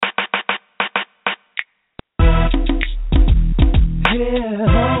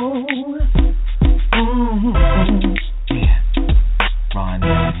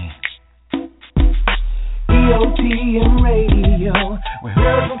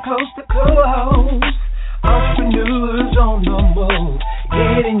coast to coast. Entrepreneurs on the move,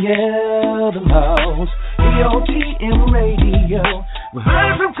 getting you the most. EOTM Radio, we're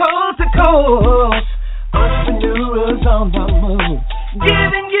heard from coast to coast. Entrepreneurs on the move,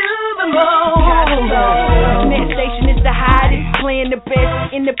 giving you the most. That station is the hottest, playing the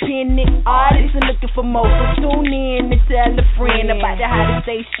best independent artists and looking for more. So tune in and tell a friend about the hottest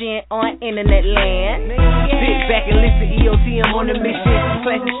station on internet land. Sit back and listen, EOTM on a mission.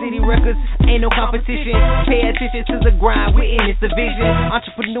 Classic City Records, ain't no competition. Pay attention to the grind, we're in this division.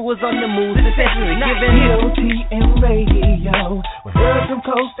 Entrepreneurs on the move, success is a given. EOTM Radio, we're heard from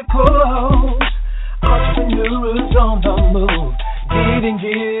coast to coast. Entrepreneurs on the move, giving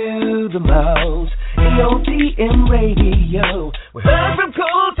you the most. EOTM Radio, we're heard from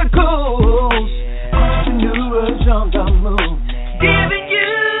coast to coast. Entrepreneurs on the move, giving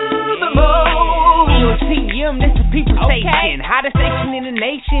you the most. EOTM, this is people station. Hottest station in the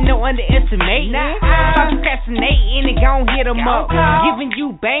nation, no underestimating. Stop procrastinating and gon' hit them up. Giving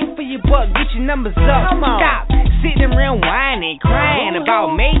you bang for your buck, get your numbers up. Stop sitting around whining, crying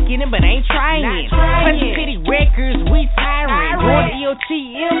about making it, but ain't trying. Classic City Records, we tiring. Go to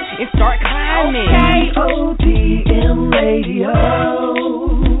EOTM and start climbing. EOTM Radio,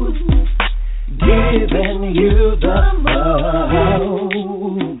 giving you the most.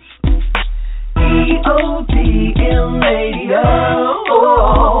 EOTM Radio,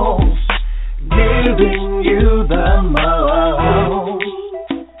 giving you the most.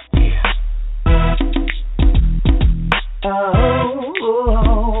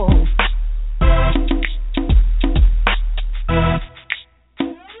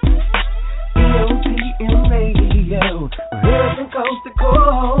 EOTM Radio, we're from coast to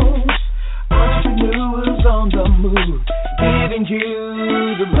coast. Entrepreneurs on the move, giving you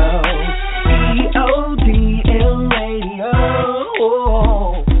the most. EOTM Radio,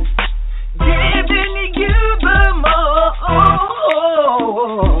 giving you the most.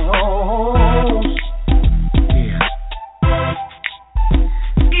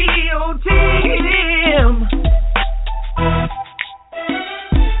 EOTM.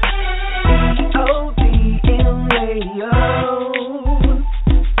 EOTM Radio,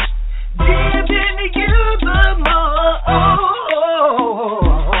 giving you the most.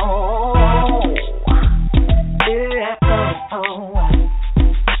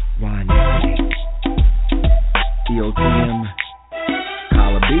 EOTM,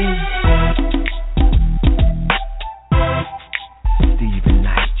 Collar B, Stephen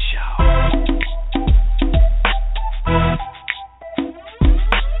Knight Show.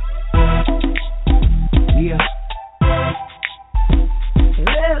 Yeah.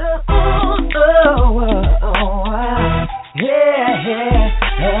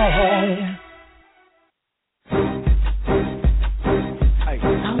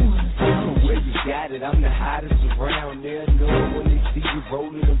 I'm the hottest around there. Know when they see you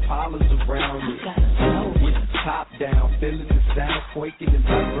rolling them polars around it. With the top down, feeling the sound, quaking and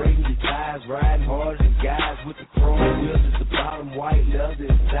vibrating your thighs, riding harder than guys with the chrome wheels at the bottom, white leather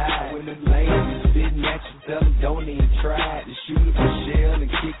inside. When them ladies spitting at you, tell them don't even try to shoot it with Shell and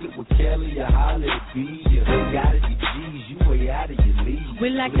kick it with Kelly or holler at B. You got it, the G's, you way out of your league.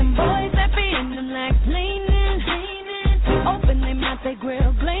 We like them boys that be in them like cleaning. Open them mouth, they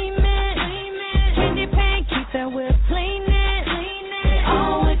grill gleaming. Candy paint, keep that whip cleaning. They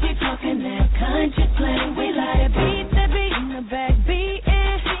always be talking that country slang. We like a beat that beat in the back beating.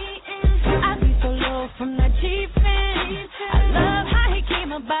 I be so low from that chiefin'. I love how he keep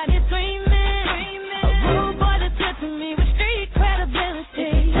my body screaming. A rude boy that's good to me with street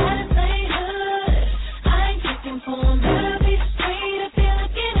credibility. That ain't hood. I ain't checking for him. Better be straight if you're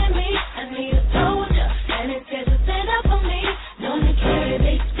looking at me. I need a soldier, and it's good to stand up for me. Known to carry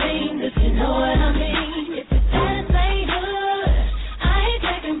big screams if you know what I mean. If it's that ain't hood, I ain't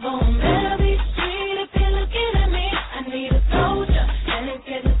checking for him. Better be straight if you're looking at me. I need a soldier, and it's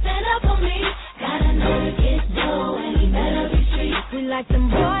good to stand up for me. Gotta know to get dough, and he better be street. We like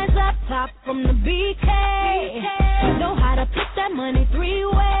them boys up top from the BK. Know how to put that money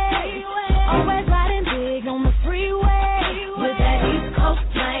three-way. Always riding big on the freeway. With that East Coast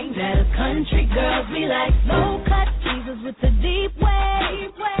slang that us country girls be like. Low cut teasers with the deep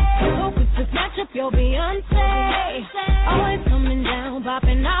wave. So quick to snatch up your Beyonce. Always coming down,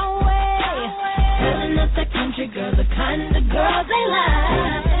 popping our way. Telling us that country girls the kind of girls they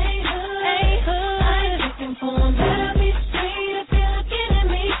like. Hey, hood. I ain't looking for them. Better be straight if you're looking at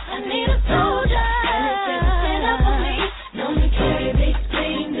me. I need a soldier. And it's just to stand up for me. Known to carry big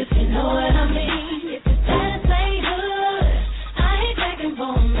screams if you know what I mean. If it's that ain't hood, I ain't checking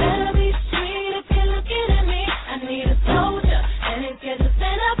for them. Better be straight if you're looking at me. I need a soldier. And it's just to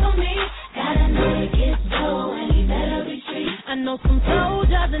stand up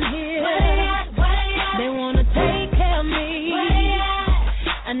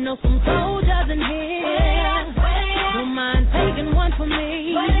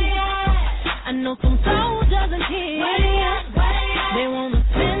me. I know some soldiers in here. They wanna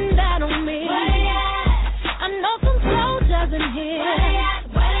spend that on me. I know some soldiers in here.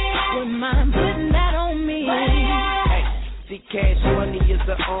 Wouldn't mind putting that on me. See, cash money is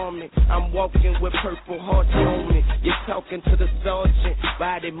an army. I'm walking with purple hearts on me. You're talking to the sergeant,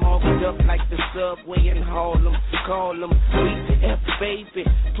 body marked up like the subway in Harlem. Call him, BTF baby,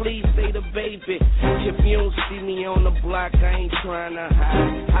 please say the baby. If you don't see me on the block, I ain't trying to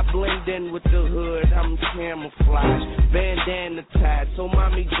hide. I blend in with the hood, I'm camouflage. Bandana tied, so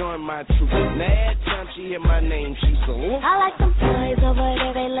mommy join my troop. Now every time she hear my name, she so. I like them boys over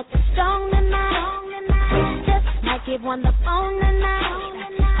there, they looking strong tonight. Just might give one the phone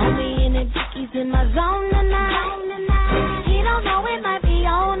tonight. Homie in the dickies in my zone tonight. He don't know it might be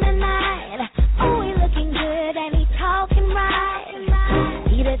on tonight. Oh, he looking good and he talking right.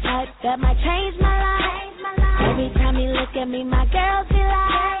 He the type that might change my life. Every time he look at me, my girls be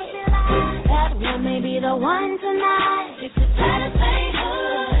like, that one may be the one tonight. If it's better say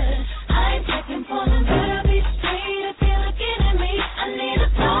hood, I ain't checking for them. Better be straight if you're looking at me. I need a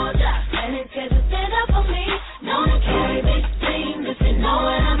soldier, and it's good to stand up for me. Known to carry big things, if you know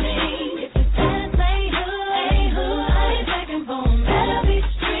what I mean. If it's better say hood, I ain't checking for them. Better be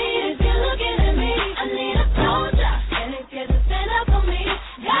straight if you're looking at me. I need a soldier, and it's good to stand up for me.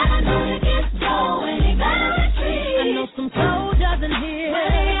 Gotta know to get low, and you gotta retreat. I know some soldiers in here.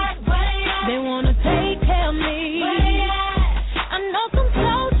 They wanna take care of me. I know some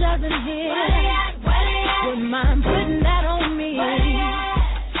soldiers in here. Wouldn't mind putting that on me.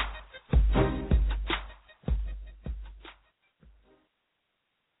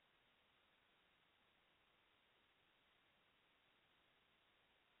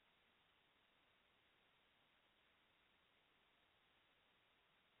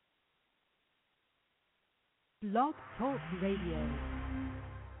 Blog Talk Radio.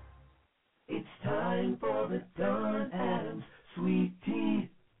 It's time for the Don Adams Sweet Tea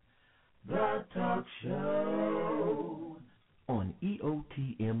Blog Talk Show on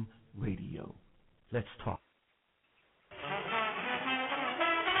EOTM Radio. Let's talk.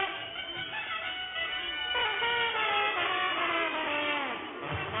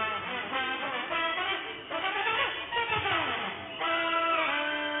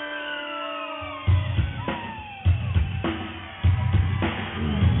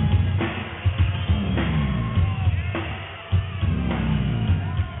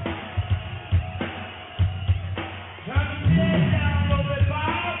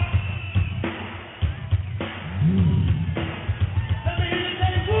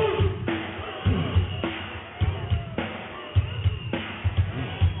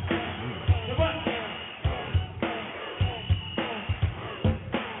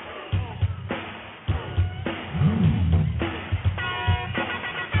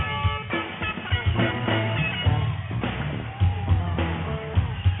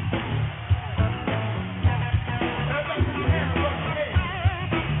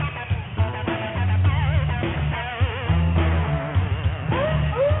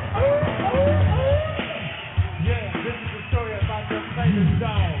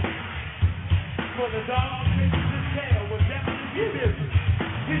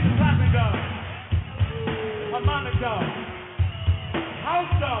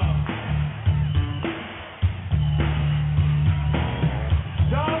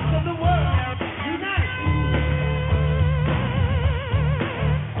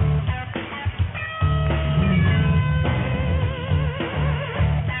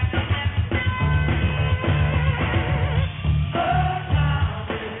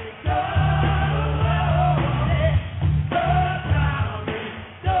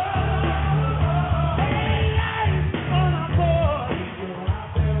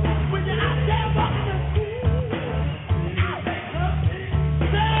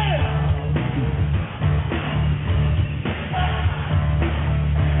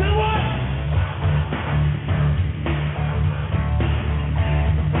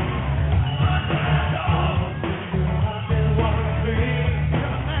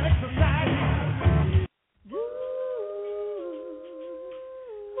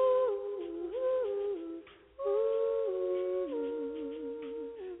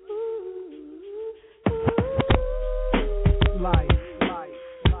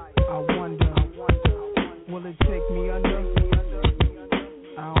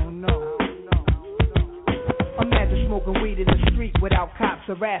 crowd, cops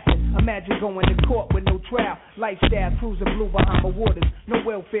harassing. Imagine going to court with no trial. Lifestyle cruising blue behind the waters. No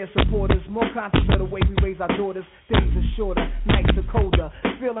welfare supporters. More conscious of the way we raise our daughters. Days are shorter, nights are colder.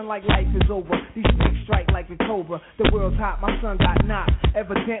 Feeling like life is over. These snakes strike like a cobra. The world's hot, my son got knocked.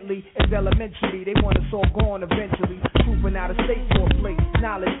 Evidently, it's elementary. They want us all gone eventually. Trooping out of state for a place.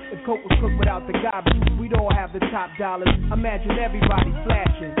 Knowledge, if coke was cooked without the garbage, we'd all have the top dollars. Imagine everybody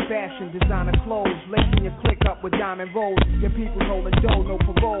flashing. Fashion, designer clothes. Lacing your click up with diamond rolls. Your people holding dough, no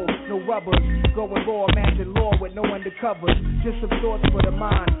parole, no rubbers. Going raw, imagine law with no undercovers. Just some thoughts for the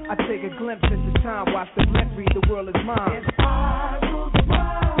mind. I take a glimpse into time. Watch the blimp read, the world is mine. If I rule the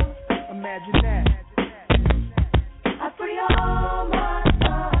world, imagine that. I free all my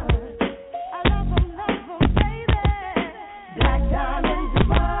sons. I love them, baby. Black diamonds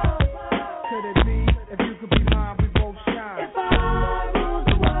above. Could it be? If you could be mine, we both shine. If I rule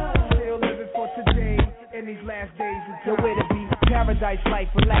the world, still living for today in these last days of time. Nowhere to be. Paradise life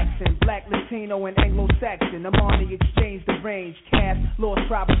relaxing. Black, Latino, and Anglo-Saxon. I'm on the exchange, the range. Cast, lost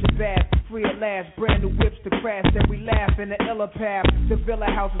tribal Shabazz. Free at last. Brand new whips to crash. Then we laugh in the illa path. The villa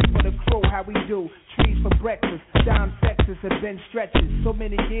houses for the crew. How we do. Trees for breakfast. Dime sexes have been stretches. So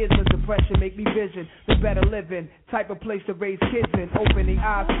many years of depression make me vision the better living. Type of place to raise kids in. Opening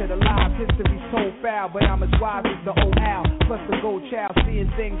eyes to the lives. History so foul. But I'm as wise as the old owl. Plus the gold child. Seeing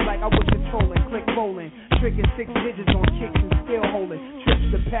things like I was controlling. Click rolling. Tricking 6 digits on kicks and still holding.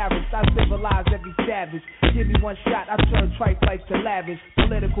 Trips to Paris, I civilize every savage. Give me one shot, I turn trife life to lavish.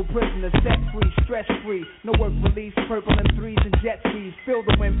 Political prisoner, set free, stress free. No work release, purple M3s and jet skis. Feel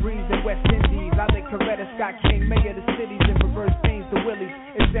the wind breeze in West Indies. I lick Coretta Scott King, mayor of the cities, and reverse things to Willies.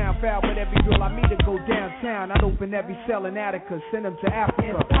 It's down foul, but every girl I meet to go downtown. I'd open every cell in Attica, send them to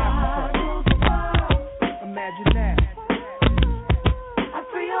Africa. Imagine that. I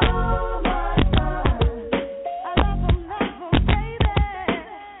free all my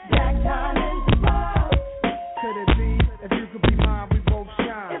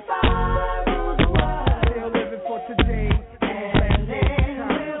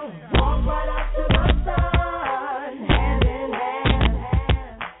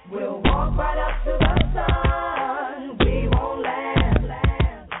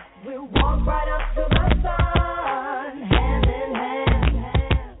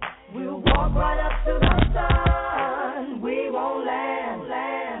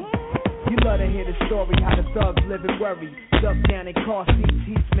how the thugs live and worry. Duck down in car seats,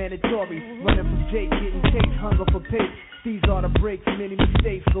 heat's mandatory. Running from Jake, getting chased, hunger for pigs. These are the breaks, many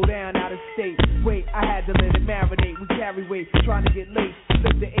mistakes go down out of state. Wait, I had to let it marinate. We carry weight, trying to get laced.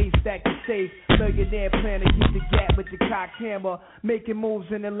 Flip the ace, stack the safe. Millionaire plan to keep the gap with the cock hammer. Making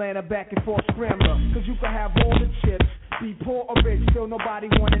moves in Atlanta, back and forth scrambler. Cause you can have all the chips. Be poor or rich, still nobody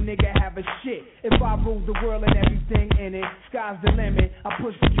want a nigga have a shit. If I rule the world and everything in it, sky's the limit. I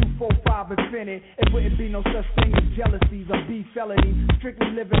push the 245 infinite. It wouldn't be no such thing as jealousies or beef felonies.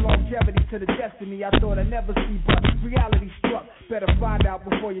 Strictly living longevity to the destiny I thought I'd never see, but reality struck. Better find out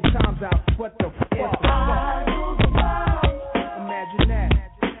before your time's out. What the fuck? Imagine that.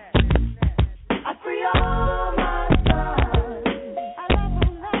 I free all my sons. I love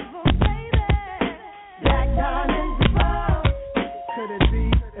them, baby. Black diamonds above. Could it be?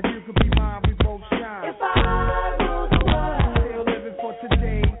 If you could be mine, we both shine. If I rule the world, still living for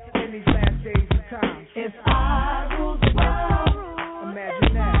today in these last days of time. If I rule the world,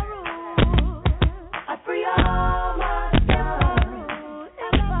 imagine that. I free all my sons.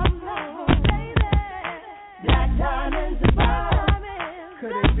 If I love them, baby. Black diamonds above.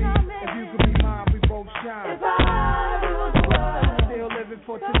 Could it be? If you could be mine, we both shine. If I rule the world, still living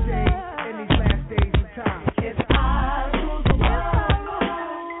for today in these last days of time. If I rule the world,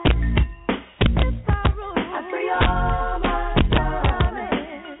 I free all my sons.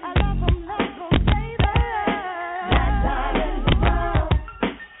 I love them, baby. Black diamonds above.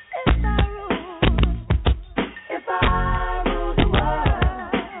 If I rule the world,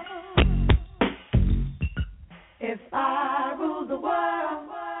 if I rule the world,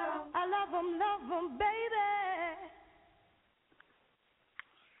 I love them, baby.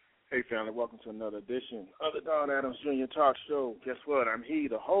 Hey, family, welcome to another edition of the Don Adams Jr. Talk Show. Guess what? I'm he,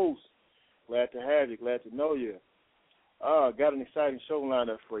 the host. Glad to have you. Glad to know you. Got an exciting show lined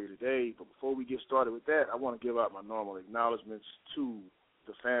up for you today. But before we get started with that, I want to give out my normal acknowledgments to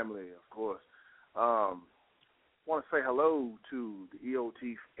the family, of course. Want to say hello to the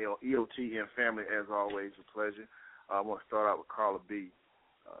EOTM family, as always, a pleasure. I want to start out with Carla B.,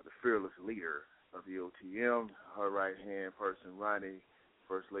 the fearless leader of EOTM, her right-hand person, Ronnie,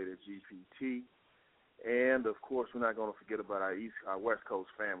 First Lady of GPT. And, of course, we're not going to forget about our West Coast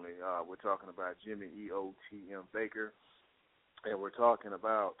family. We're talking about Jimmy EOTM Baker, and we're talking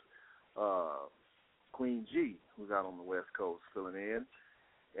about Queen G, who's out on the West Coast filling in.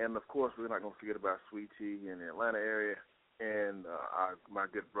 And, of course, we're not going to forget about Sweet Tea in the Atlanta area and my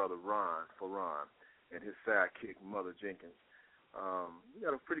good brother Ron, and his sidekick, Mother Jenkins. We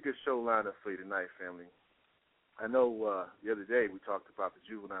got a pretty good show lined up for you tonight, family. I know the other day we talked about the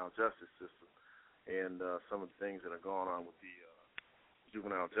juvenile justice system and some of the things that are going on with the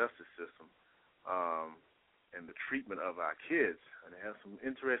juvenile justice system and the treatment of our kids. And I have some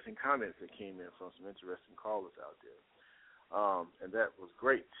interesting comments that came in from some interesting callers out there. And that was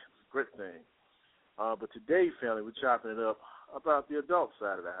great. It was a great thing. But today, family, we're chopping it up about the adult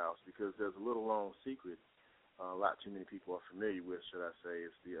side of the house because there's a little known secret a lot too many people are familiar with, should I say,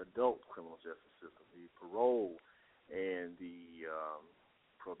 is the adult criminal justice system, the parole and the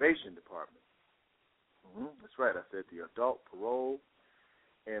probation department. That's right, I said the adult parole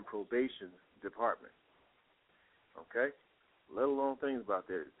and probation department. Okay? Little known things about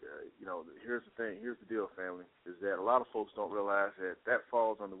that. Here's the thing. Here's the deal, family, is that a lot of folks don't realize that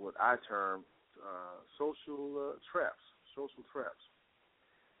falls under what I term social traps. Social traps.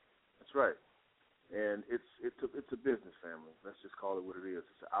 That's right. And it's a business, family. Let's just call it what it is.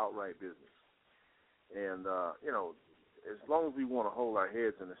 It's an outright business. And, as long as we want to hold our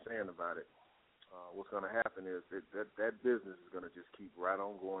heads in the sand about it, what's going to happen is that business is going to just keep right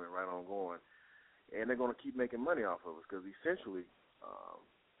on going and right on going. And they're going to keep making money off of us because essentially,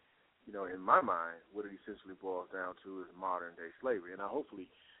 in my mind, what it essentially boils down to is modern-day slavery. And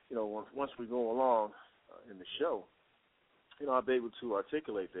hopefully, once we go along in the show, I'll be able to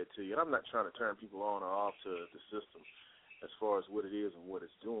articulate that to you. And I'm not trying to turn people on or off to the system as far as what it is and what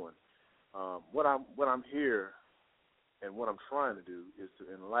it's doing. What I'm here and what I'm trying to do is to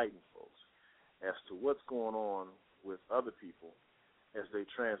enlighten folks as to what's going on with other people as they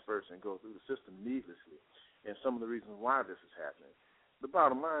transverse and go through the system needlessly, and some of the reasons why this is happening. The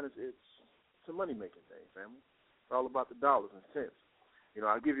bottom line is it's a money-making thing, family. It's all about the dollars and cents.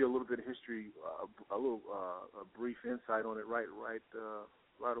 I'll give you a little bit of history, a brief insight on it right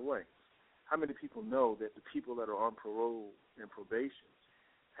away. How many people know that the people that are on parole and probation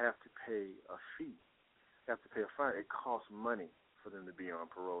have to pay a fee, have to pay a fine? It costs money for them to be on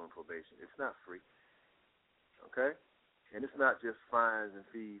parole and probation. It's not free, okay? And it's not just fines and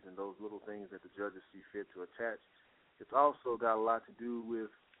fees and those little things that the judges see fit to attach. It's also got a lot to do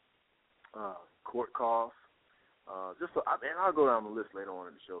with court costs. I'll go down the list later on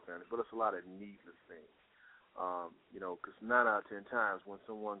in the show, family, but it's a lot of needless things. Because 9 out of 10 times when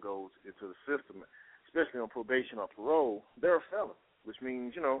someone goes into the system, especially on probation or parole, they're a felon, which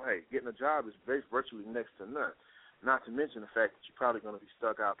means, getting a job is virtually next to none. Not to mention the fact that you're probably going to be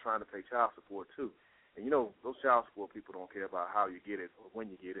stuck out trying to pay child support, too. And, those child support people don't care about how you get it or when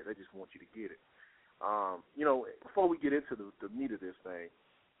you get it. They just want you to get it. Before we get into the meat of this thing,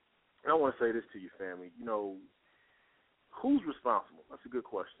 I want to say this to you, family. Who's responsible? That's a good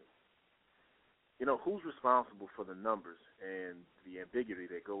question. Who's responsible for the numbers and the ambiguity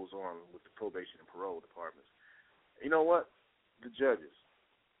that goes on with the probation and parole departments? You know what? The judges,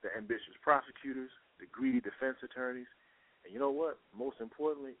 the ambitious prosecutors, the greedy defense attorneys, and you know what? Most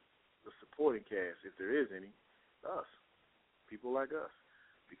importantly, the supporting cast, if there is any, us, people like us,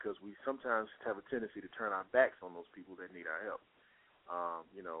 because we sometimes have a tendency to turn our backs on those people that need our help.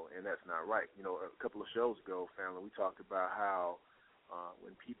 And that's not right. A couple of shows ago, family, we talked about how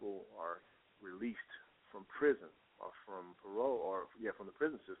when people are released from prison or from parole from the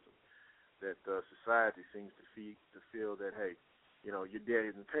prison system, that society seems to feel that, hey, your debt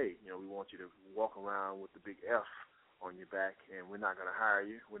isn't paid. We want you to walk around with the big F on your back, and we're not going to hire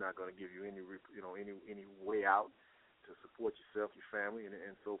you. We're not going to give you any way out to support yourself, your family,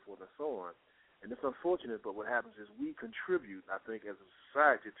 and so forth and so on. And it's unfortunate, but what happens is we contribute, I think, as a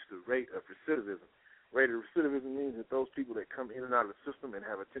society to the rate of recidivism. Rate of recidivism means that those people that come in and out of the system and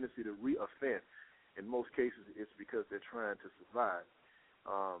have a tendency to re-offend, in most cases it's because they're trying to survive.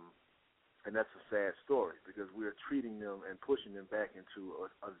 And that's a sad story because we're treating them and pushing them back into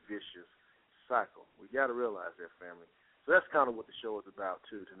a vicious cycle. We got to realize that, family. So that's kind of what the show is about,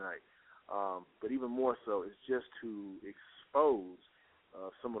 too, tonight. But even more so, it's just to expose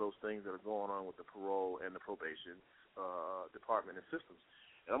some of those things that are going on with the parole and the probation department and systems.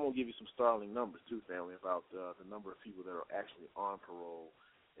 And I'm going to give you some startling numbers, too, family, about the number of people that are actually on parole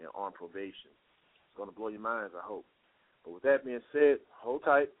and on probation. It's going to blow your minds, I hope. But with that being said, hold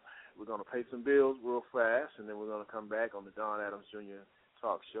tight. We're going to pay some bills real fast, and then we're going to come back on the Don Adams Jr.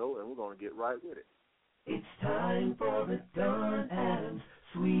 Talk Show, and we're going to get right with it. It's time for the Don Adams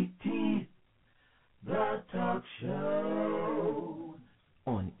Sweet Tea, the talk show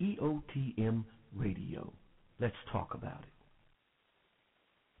on EOTM Radio. Let's talk about it.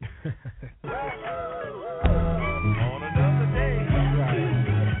 On another day. That's right.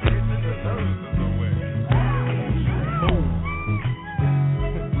 Kissing the noses away. Move.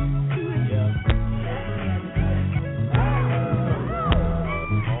 Yeah.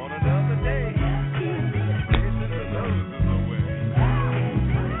 On another day. Kissing the noses away.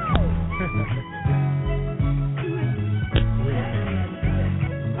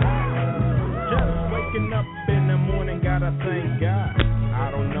 Just waking up in the morning, gotta thank God. I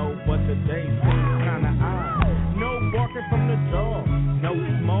don't know, but the day seems kinda odd. No barking from the dog, no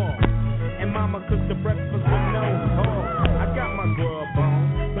small. And mama cooked the breakfast with no hog. I got my grub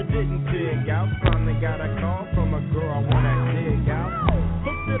on, but didn't pig out. Finally got a call from a girl I wanna dig out.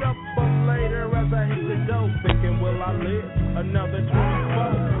 Hooked it up for later as I hit the dough, thinking, will I live another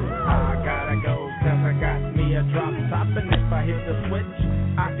 24? I gotta go, cause I got me a drop top. And if I hit the switch,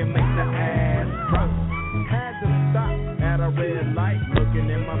 I can make the ass drop. Had to stop at a red light, looking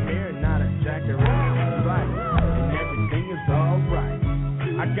in my mirror, not a jacker in sight, and everything is alright.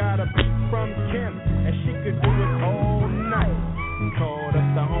 I got a beat from Kim, and she could do it all night. Called up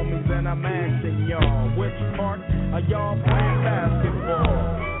the homies and I'm asking y'all, which part are y'all playing basketball?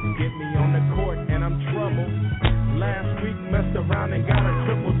 Get me on the court and I'm troubled. Last week messed around and got a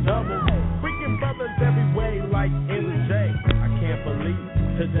triple-double. Freaking brothers every way like MJ. I can't believe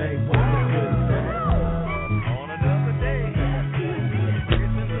today was a good day. On another day,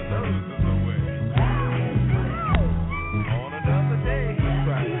 kissing the noses away. On another day, that's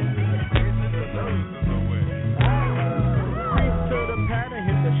right, kissing the noses away. Creep to the pad and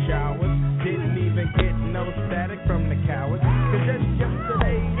hit the showers. Didn't even get no static from the cowards. Cause just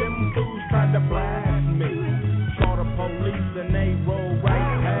yesterday, them fools tried to blast me. Saw the police and they rolled right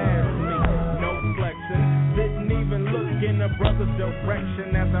past me. No flexing, didn't even look in the brother's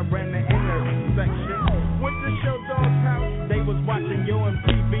direction as I ran the intersection. Went to Show Dog's house, they was watching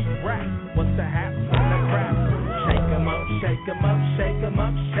UMTV rap. What's the hap on the crap? Shake 'em up, shake 'em up, shake 'em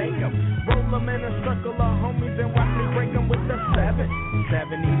up, shake 'em. Roll 'em in a circle of homies and watch me break 'em with the 7.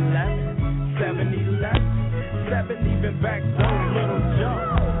 7-11, 7-11, 7 even back though, Little Joe.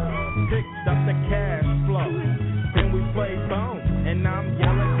 Picked up the cash flow, then we played bone, and I'm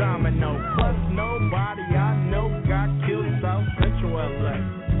yelling domino. Plus nobody I know got killed South Central LA.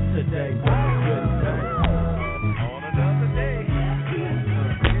 Today was a good day. On another day,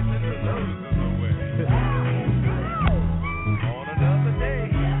 kissing the noses away. On another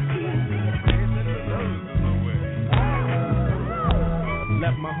day, kissing the noses away.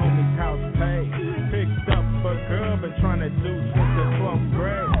 Left my homie's house paid, picked up a girl, been trying to do since the 12th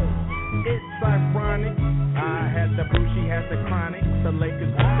grade. It's ironic, I had the brew, she had the chronic. The Lakers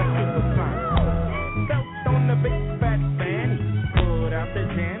beat the Supersonics. Felt on the big fat fanny, pulled out the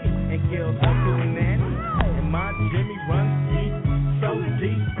jammy and killed the nanny. And my Jimmy runs deep, so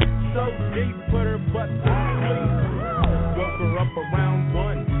deep, so deep, put her butt to sleep. Woke her up around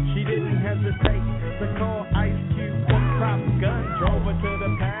 1, she didn't hesitate to call Ice Cube the Top Gun. Drove her to the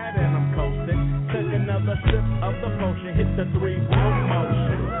pad and I'm coasting. Took another sip of the potion, hit the 3-wheel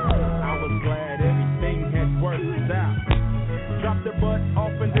motion. I was glad everything had worked out. Dropped the butt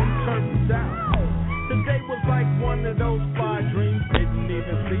off and then chirped out. Today was like one of those fly dreams. Didn't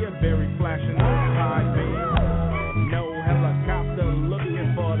even see a very flashing old high beam. No helicopter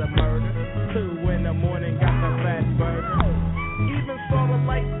looking for the murder. 2 in the morning got the fat burger. Even saw the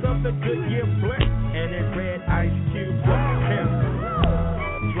lights of the Goodyear blimp, and it read Ice Cube was pimp.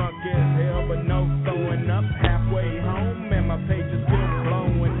 Drunk as hell but no throwing up. Halfway home and my page is still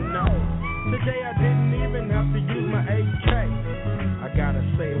blowing up. Today I didn't even have to use my AK. I gotta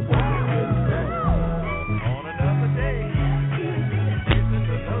say it was a good day. On another day, kissing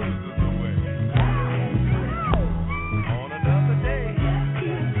the noses away. On another day,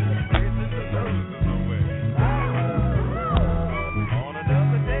 kissing the noses away. On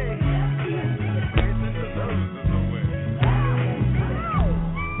another day, kissing the noses away.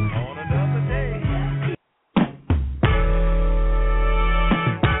 On another day.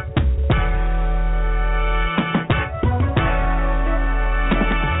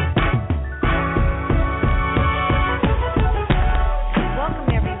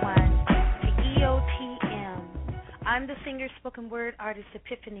 I'm the singer-spoken word artist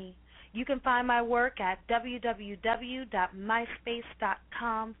Epiphany. You can find my work at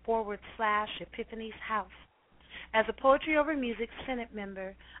www.myspace.com/Epiphany's House. As a Poetry Over Music Senate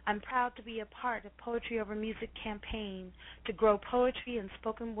member, I'm proud to be a part of Poetry Over Music campaign to grow poetry and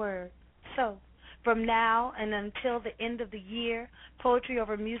spoken word. So, from now and until the end of the year, Poetry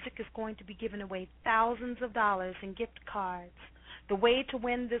Over Music is going to be giving away thousands of dollars in gift cards. The way to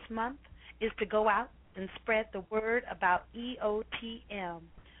win this month is to go out and spread the word about EOTM.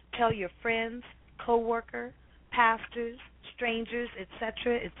 Tell your friends, co-worker, pastors, strangers,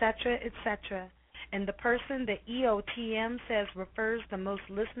 etc., etc., etc. And the person that EOTM says refers the most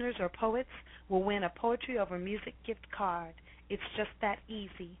listeners or poets will win a Poetry Over Music gift card. It's just that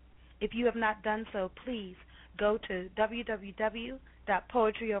easy. If you have not done so, please go to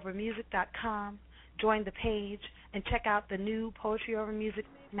www.poetryovermusic.com, join the page, and check out the new Poetry Over Music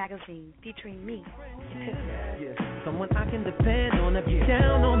magazine featuring me, Epiphany. Someone I can depend on to be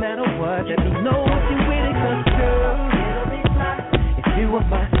down no matter what. Let me know if you really come through. It'll be fly. If you are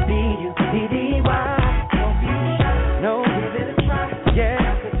my B-U-D-D-Y, don't be shy. No, give it a try. Yeah,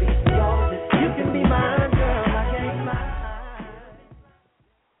 I could be yours if you can be mine, girl. I can't lie.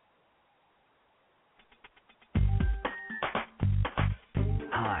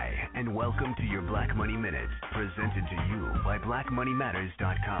 Hi, and welcome to your Black Money Minute, presented to you by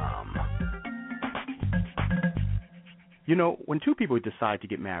BlackMoneyMatters.com. You know, when two people decide to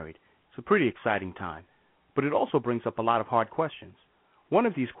get married, it's a pretty exciting time, but it also brings up a lot of hard questions. One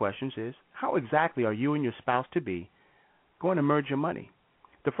of these questions is, how exactly are you and your spouse-to-be going to merge your money?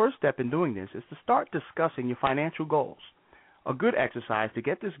 The first step in doing this is to start discussing your financial goals. A good exercise to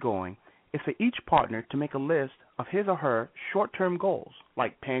get this going is for each partner to make a list of his or her short-term goals,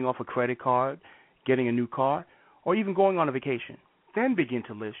 like paying off a credit card, getting a new car, or even going on a vacation. Then begin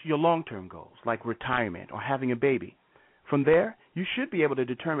to list your long-term goals, like retirement or having a baby. From there, you should be able to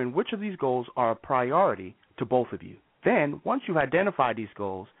determine which of these goals are a priority to both of you. Then, once you've identified these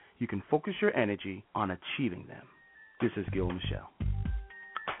goals, you can focus your energy on achieving them. This is Gil Michelle.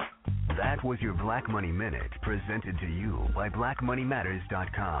 That was your Black Money Minute, presented to you by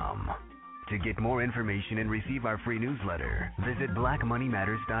BlackMoneyMatters.com. To get more information and receive our free newsletter, visit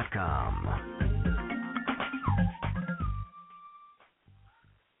BlackMoneyMatters.com.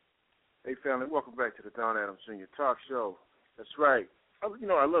 Hey, family, welcome back to the Don Adams Jr. Talk Show. That's right. I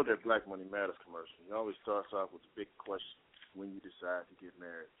love that Black Money Matters commercial. It always starts off with the big question when you decide to get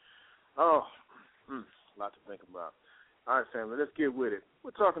married. Oh, a lot to think about. All right, family, let's get with it.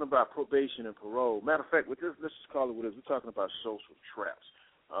 We're talking about probation and parole. Matter of fact, let's just call it what it is. We're talking about social traps,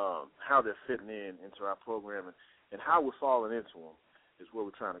 how they're fitting into our program, and how we're falling into them is where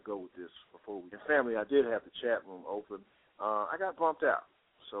we're trying to go with this before we. And family, I did have the chat room open. I got bumped out.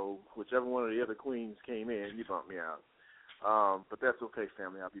 So whichever one of the other queens came in, you bumped me out. But that's okay,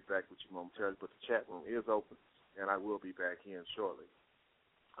 family. I'll be back with you momentarily. But the chat room is open, and I will be back in shortly.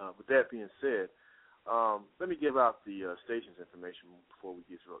 With that being said, let me give out the station's information before we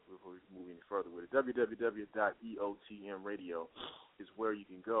move any further with it. www.eotmradio is where you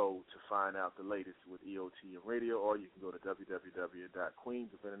can go to find out the latest with EOTM Radio, or you can go to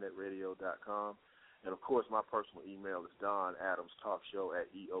www.queensofinternetRadio.com. And, of course, my personal email is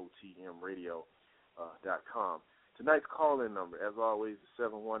donadamstalkshow@eotmradio.com. Tonight's call-in number, as always, is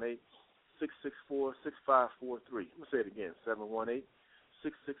 718-664-6543. I'm going to say it again,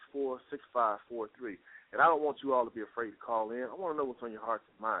 718-664-6543. And I don't want you all to be afraid to call in. I want to know what's on your hearts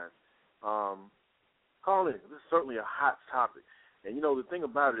and minds. Call in. This is certainly a hot topic. And, the thing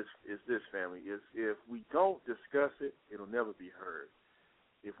about it is this, family, is if we don't discuss it, it'll never be heard.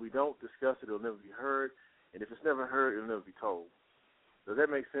 If we don't discuss it, it'll never be heard. And if it's never heard, it'll never be told. Does that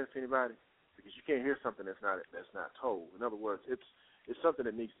make sense to anybody? Because you can't hear something that's not told. In other words, it's something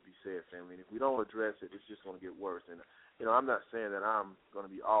that needs to be said, family. And if we don't address it, it's just going to get worse. And, I'm not saying that I'm going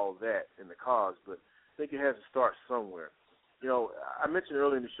to be all that in the cause, but I think it has to start somewhere. I mentioned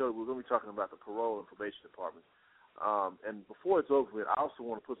earlier in the show that we're going to be talking about the parole and probation departments. And before it's over with, I also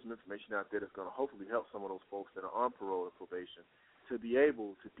want to put some information out there that's going to hopefully help some of those folks that are on parole and probation to be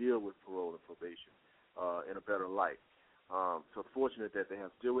able to deal with parole and probation in a better light. So fortunate that they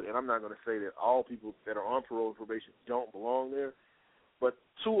have to deal with it. And I'm not going to say that all people that are on parole and probation don't belong there, but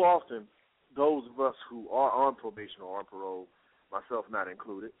too often those of us who are on probation or on parole, myself not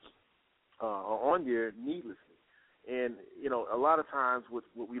included, are on there needlessly. And, a lot of times what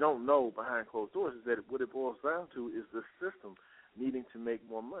we don't know behind closed doors is that what it boils down to is the system needing to make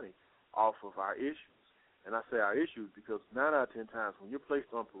more money off of our issues. And I say our issues because 9 out of 10 times when you're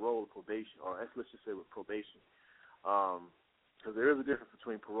placed on parole or probation, or let's just say with probation, because there is a difference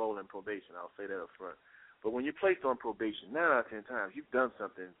between parole and probation. I'll say that up front. But when you're placed on probation, 9 out of 10 times you've done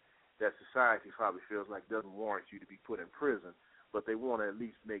something that society probably feels like doesn't warrant you to be put in prison, but they want to at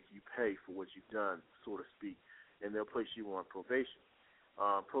least make you pay for what you've done, so to speak, and they'll place you on probation.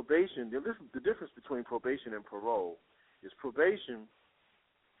 Probation, the difference between probation and parole is probation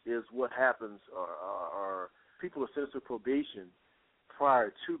is what happens, or people are sentenced to probation prior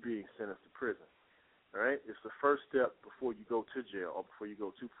to being sentenced to prison. All right? It's the first step before you go to jail or before you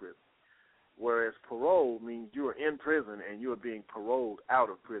go to prison. whereas parole means you are in prison and you are being paroled out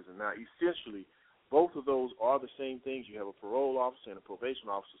of prison. Now, essentially, both of those are the same things. You have a parole officer and a probation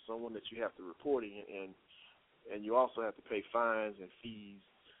officer, someone that you have to report in, and you also have to pay fines and fees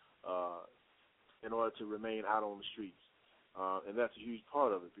in order to remain out on the streets. And that's a huge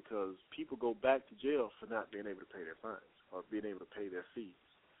part of it because people go back to jail for not being able to pay their fines or being able to pay their fees.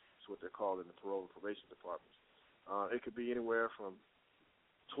 That's what they're called in the parole and probation departments. It could be anywhere from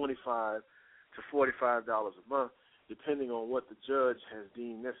 $25 to $45 a month, depending on what the judge has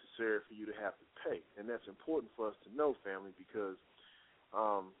deemed necessary for you to have to pay. And that's important for us to know, family, because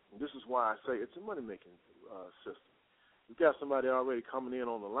this is why I say it's a money-making system. We've got somebody already coming in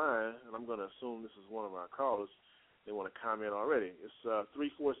on the line, and I'm going to assume this is one of our callers. They want to comment already. It's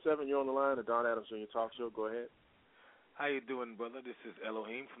 347. You're on the line, the Don Adams Jr. Talk Show. Go ahead. How you doing, brother? This is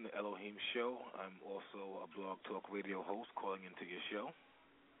Elohim from the Elohim Show. I'm also a Blog Talk Radio host calling into your show.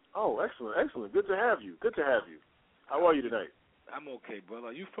 Oh, excellent, excellent. Good to have you. Good to have you. How are you tonight? I'm okay, brother.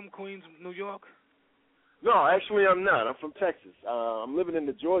 Are you from Queens, New York? No, actually I'm not. I'm from Texas. I'm living in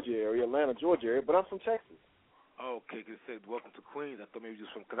the Georgia area, Atlanta, Georgia area, but I'm from Texas. Oh, okay, because it said welcome to Queens. I thought maybe you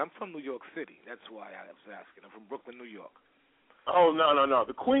was from, because I'm from New York City. That's why I was asking. I'm from Brooklyn, New York. Oh, no.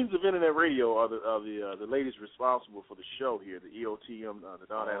 The Queens of Internet Radio are the ladies responsible for the show here, the EOTM, the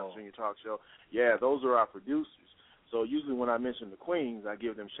Don Adams Jr. Talk Show. Yeah, those are our producers. So usually when I mention the Queens, I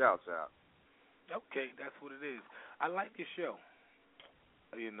give them shouts out. Okay, that's what it is. I like your show.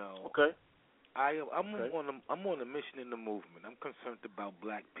 You know. Okay. I'm on a mission in the movement. I'm concerned about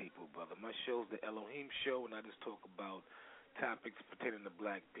black people, brother. My show's the Elohim Show, and I just talk about topics pertaining to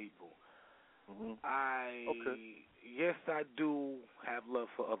black people. Mm-hmm. Yes, I do have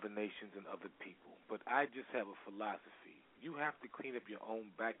love for other nations and other people, but I just have a philosophy. You have to clean up your own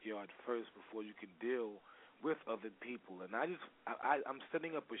backyard first before you can deal with other people. And I'm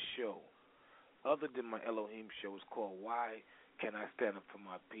setting up a show other than my Elohim show. It's called Why Can I Stand Up for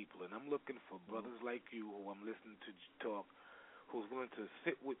My People? And I'm looking for brothers like you who I'm listening to talk, who's willing to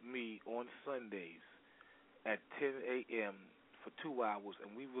sit with me on Sundays at 10 a.m. for 2 hours,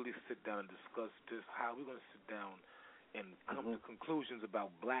 and we really sit down and discuss this, how we're going to sit down and come to conclusions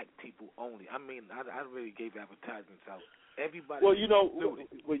about black people only. I mean, I really gave advertisements out. Everybody. Well, you know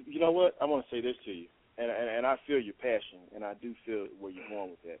what? I want to say this to you, and I feel your passion, and I do feel where you're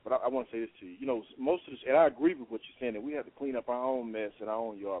going with that. But I want to say this to you. You know, most of this, and I agree with what you're saying, that we have to clean up our own mess in our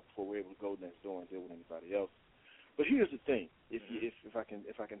own yard before we're able to go next door and deal with anybody else. But here's the thing: if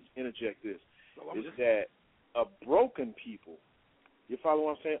I can interject this, is that a broken people. You follow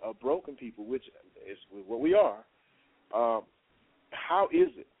what I'm saying? A broken people, which is what we are. How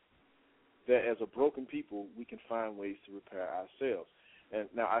is it that as a broken people we can find ways to repair ourselves? And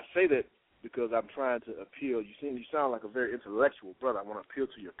now I say that because I'm trying to appeal. You sound like a very intellectual brother. I want to appeal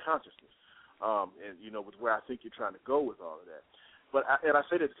to your consciousness, and you know, with where I think you're trying to go with all of that. But I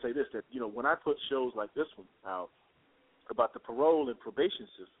say that to say this: that you know, when I put shows like this one out about the parole and probation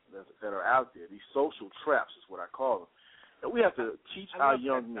systems that are out there, these social traps is what I call them. And we have to teach our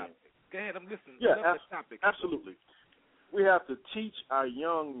young men. Go ahead, I'm listening. Yeah, absolutely. We have to teach our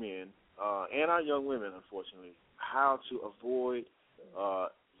young men and our young women, unfortunately, how to avoid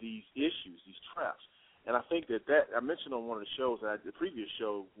these issues, these traps. And I think that I mentioned on one of the shows, the previous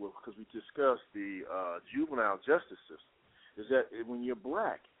show, because we discussed the juvenile justice system, is that when you're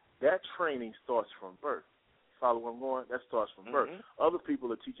black, that training starts from birth. Follow where I'm going? That starts from birth. Other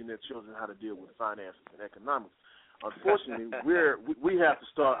people are teaching their children how to deal with finances and economics. Unfortunately, we have to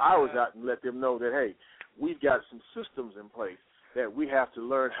start ours out and let them know that, hey, we've got some systems in place that we have to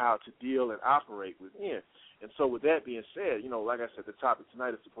learn how to deal and operate within. And so with that being said, you know, like I said, the topic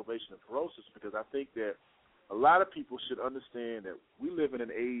tonight is the probation and parole system, because I think that a lot of people should understand that we live in an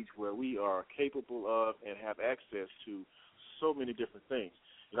age where we are capable of and have access to so many different things.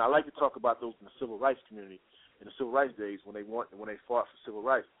 You know, I like to talk about those in the civil rights community, in the civil rights days when they fought for civil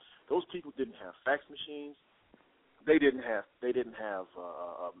rights. Those people didn't have fax machines. They didn't have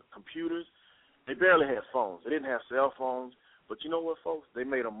computers. They barely had phones. They didn't have cell phones. But you know what, folks? They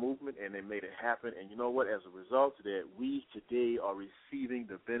made a movement, and they made it happen. And you know what? As a result of that, we today are receiving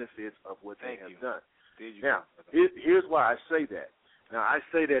the benefits of what they have done. Now, here's why I say that. Now, I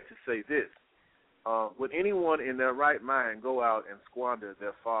say that to say this. Would anyone in their right mind go out and squander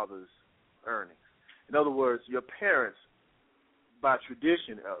their father's earnings? In other words, your parents, by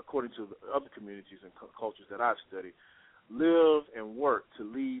tradition, according to other communities and cultures that I've studied, live and work to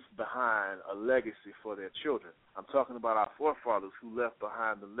leave behind a legacy for their children. I'm talking about our forefathers who left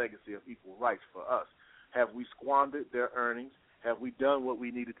behind the legacy of equal rights for us. Have we squandered their earnings? Have we done what we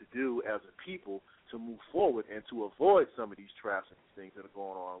needed to do as a people to move forward and to avoid some of these traps and these things that are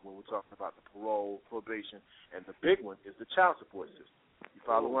going on when we're talking about the parole, probation, and the big one is the child support system? You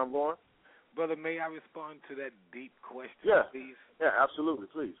follow where I'm going? Brother, may I respond to that deep question, please? Yeah, absolutely,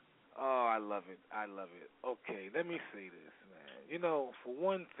 please. Oh, I love it. I love it. Okay, let me say this, man. You know, for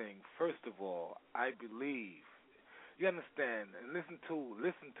one thing, first of all, I believe, you understand, and listen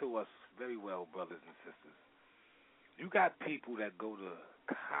to us very well, brothers and sisters. You got people that go to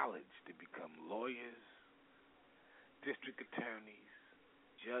college to become lawyers, district attorneys,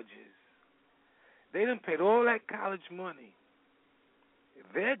 judges. They done paid all that college money.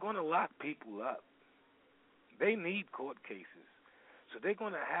 They're going to lock people up. They need court cases. So they're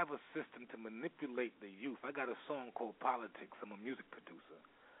going to have a system to manipulate the youth. I got a song called Politics. I'm a music producer.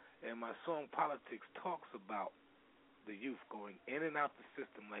 And my song Politics talks about the youth going in and out the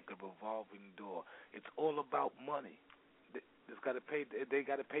system like a revolving door. It's all about money. They got to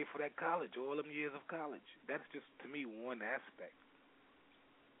pay for that college, all them years of college. That's just, to me, one aspect.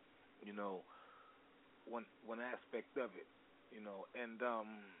 You know, one aspect of it. You know, and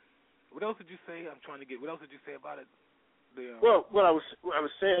what else did you say? I'm trying to get. What else did you say about it? Well, I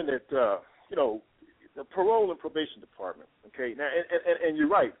was saying that you know, the parole and probation department. Okay, now and you're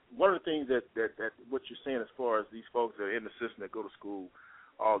right. One of the things that what you're saying as far as these folks that are in the system that go to school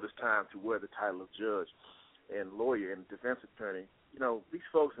all this time to wear the title of judge and lawyer and defense attorney, you know, these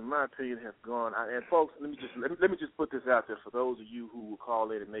folks, in my opinion, have gone. And folks, let me just put this out there for those of you who will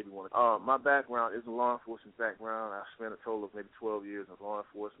call in and maybe want to. My background is a law enforcement background. I spent a total of maybe 12 years in law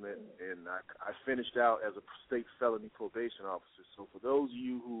enforcement, and I finished out as a state felony probation officer. So for those of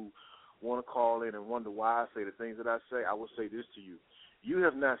you who want to call in and wonder why I say the things that I say, I will say this to you: you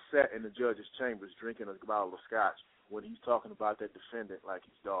have not sat in the judge's chambers drinking a bottle of scotch when he's talking about that defendant like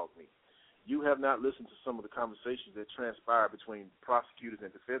he's dog meat. You have not listened to some of the conversations that transpire between prosecutors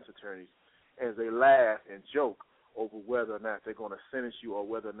and defense attorneys as they laugh and joke over whether or not they're going to sentence you or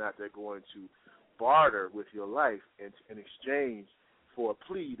whether or not they're going to barter with your life in exchange for a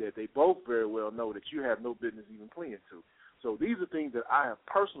plea that they both very well know that you have no business even pleading to. So these are things that I have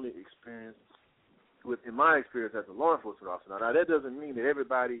personally experienced in my experience as a law enforcement officer. Now, that doesn't mean that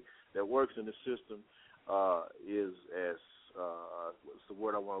everybody that works in the system is as what's the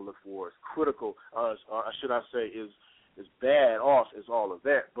word I want to look for, is critical, or should I say is bad off as all of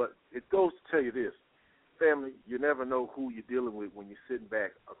that. But it goes to tell you this, family, you never know who you're dealing with when you're sitting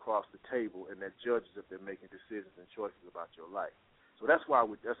back across the table and that judges if they're making decisions and choices about your life. So that's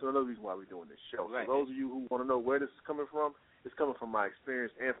another reason why we're doing this show. Right. For those of you who want to know where this is coming from, it's coming from my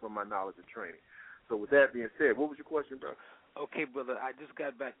experience and from my knowledge and training. So with that being said, what was your question, bro? Okay, brother, I just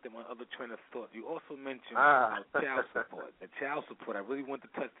got back to my other train of thought. You also mentioned child support. The child support. I really want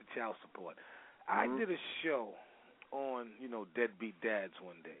to touch the child support. I did a show on, deadbeat dads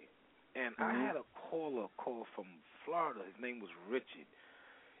one day, and I had a caller call from Florida. His name was Richard,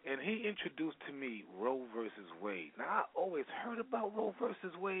 and he introduced to me Roe versus Wade. Now, I always heard about Roe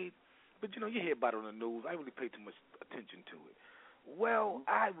versus Wade, but, you hear about it on the news. I really paid too much attention to it. Well,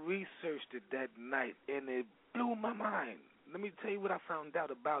 I researched it that night, and it blew my mind. Let me tell you what I found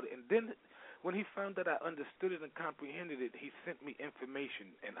out about it. And then when he found that I understood it and comprehended it, he sent me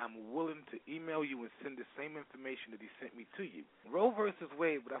information, and I'm willing to email you and send the same information that he sent me to you. Roe versus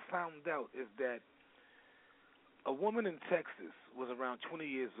Wade, what I found out is that a woman in Texas was around 20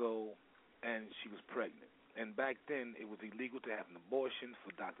 years old, and she was pregnant. And back then, it was illegal to have an abortion,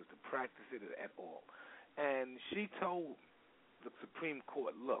 for doctors to practice it at all. And she told the Supreme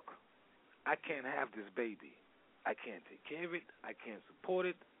Court, look, I can't have this baby. I can't take care of it. I can't support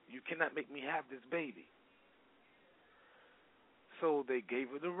it. You cannot make me have this baby. So they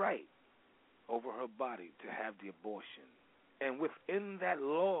gave her the right over her body to have the abortion. And within that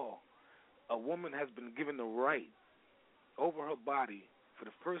law, a woman has been given the right over her body for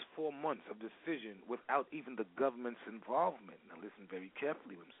the first 4 months of decision without even the government's involvement. Now listen very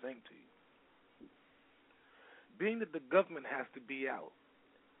carefully what I'm saying to you. Being that the government has to be out,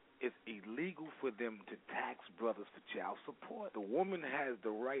 it's illegal for them to tax brothers for child support. The woman has the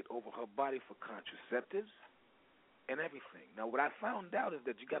right over her body for contraceptives and everything. Now, what I found out is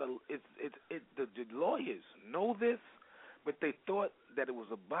that the lawyers know this, but they thought that it was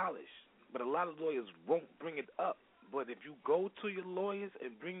abolished. But a lot of lawyers won't bring it up. But if you go to your lawyers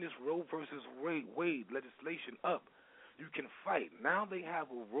and bring this Roe versus Wade legislation up, you can fight. Now they have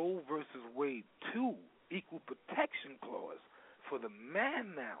a Roe versus Wade 2 equal protection clause for the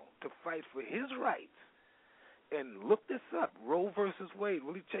man now to fight for his rights. And look this up, Roe versus Wade.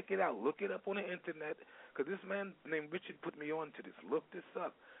 Really check it out. Look it up on the internet, because this man named Richard put me on to this. Look this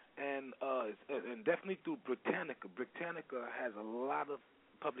up. and definitely through Britannica. Britannica has a lot of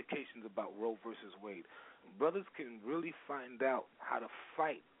publications about Roe versus Wade. Brothers can really find out how to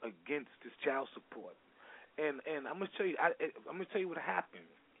fight against this child support. And I'm gonna tell you what happened.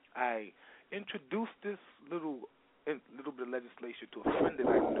 I introduced this little bit of legislation to a friend that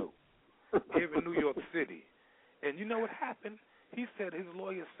I knew here in New York City. And you know what happened? He said his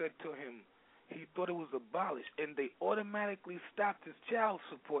lawyer said to him he thought it was abolished, and they automatically stopped his child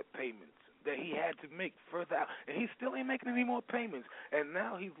support payments that he had to make further out. And he still ain't making any more payments. And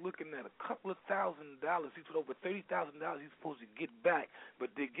now he's looking at a couple of $1,000. He's put over $30,000 he's supposed to get back, but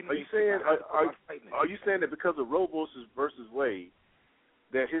they're getting. Are you saying that because of Roe versus Wade,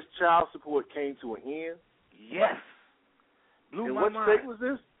 that his child support came to an end? Yes. Blew my mind. What state was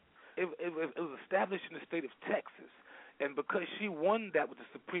this? It was established in the state of Texas. And because she won that with the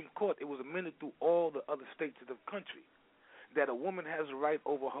Supreme Court, it was amended through all the other states of the country that a woman has a right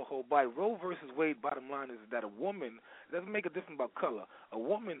over her whole body. Roe versus Wade, bottom line is that a woman, it doesn't make a difference about color, a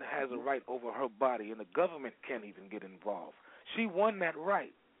woman has a right over her body, and the government can't even get involved. She won that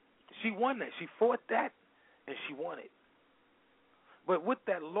right. She won that. She fought that, and she won it. But with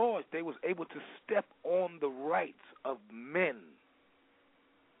that law, they was able to step on the rights of men.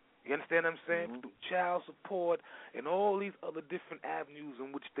 You understand what I'm saying? Mm-hmm. Through child support and all these other different avenues in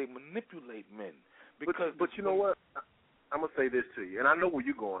which they manipulate men. Because but you know what? I'm gonna say this to you, and I know where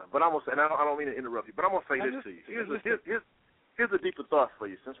you're going, but I'm gonna say, and I don't mean to interrupt you, but I'm gonna say this to you. Here's a deeper thought for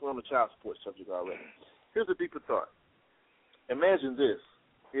you, since we're on the child support subject already. Here's a deeper thought. Imagine this: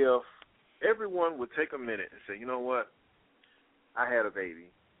 if everyone would take a minute and say, you know what? I had a baby.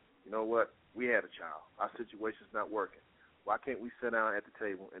 You know what? We had a child. Our situation's not working. Why can't we sit down at the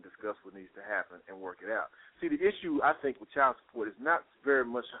table and discuss what needs to happen and work it out? See, the issue, I think, with child support is not very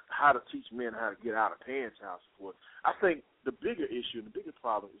much how to teach men how to get out of paying child support. I think the bigger issue and the bigger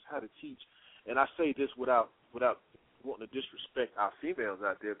problem is how to teach, and I say this without wanting to disrespect our females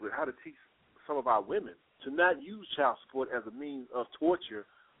out there, but how to teach some of our women to not use child support as a means of torture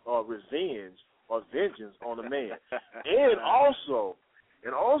or revenge or vengeance on a man. and also,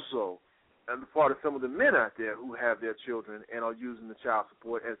 and the part of some of the men out there who have their children and are using the child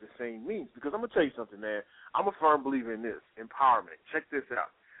support as the same means. Because I'm going to tell you something, man. I'm a firm believer in this, empowerment. Check this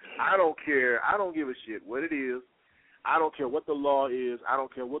out. I don't care. I don't give a shit what it is. I don't care what the law is. I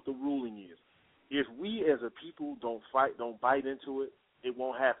don't care what the ruling is. If we as a people don't fight, don't bite into it, it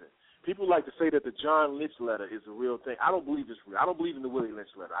won't happen. People like to say that the John Lynch letter is a real thing. I don't believe it's real. I don't believe in the Willie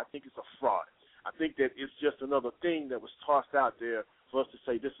Lynch letter. I think it's a fraud. I think that it's just another thing that was tossed out there for us to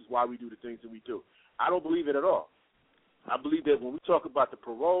say this is why we do the things that we do. I don't believe it at all. I believe that when we talk about the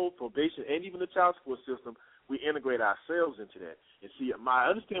parole, probation, and even the child support system, we integrate ourselves into that. And see, I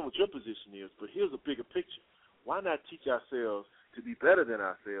understand what your position is, but here's a bigger picture. Why not teach ourselves to be better than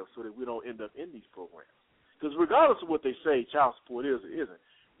ourselves so that we don't end up in these programs? Because regardless of what they say child support is or isn't,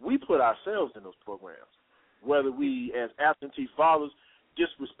 we put ourselves in those programs, whether we as absentee fathers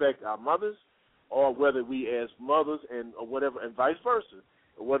disrespect our mothers, or whether we as mothers or whatever, and vice versa,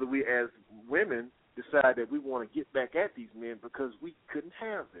 or whether we as women decide that we want to get back at these men because we couldn't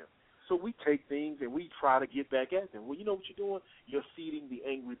have them. So we take things and we try to get back at them. Well, you know what you're doing? You're feeding the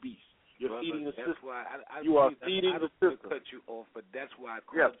angry beast. You're feeding the system. You are feeding the system. I cut you off, but that's why I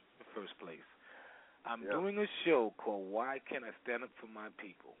called you in the first place. I'm doing a show called Why Can't I Stand Up for My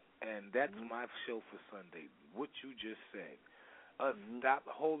People? And that's my show for Sunday, what you just said. Stop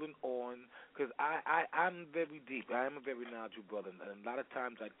holding on, because I'm very deep. I am a very knowledgeable brother, and a lot of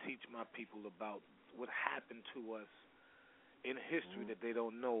times I teach my people about what happened to us in history that they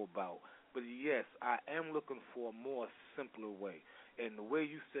don't know about. But yes, I am looking for a more simpler way, and the way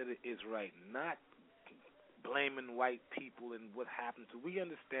you said it is right. Not blaming white people and what happened to. We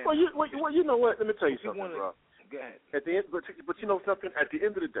understand. Well, you know what? Let me tell you something, bro. Go ahead. At the end, but you know something. At the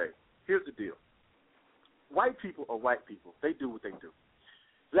end of the day, here's the deal. White people are white people. They do what they do.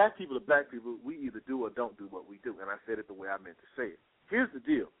 Black people are black people. We either do or don't do what we do, and I said it the way I meant to say it. Here's the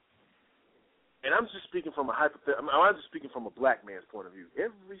deal, and I'm just speaking from I'm just speaking from a black man's point of view.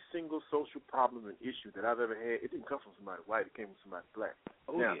 Every single social problem and issue that I've ever had, it didn't come from somebody white. It came from somebody black.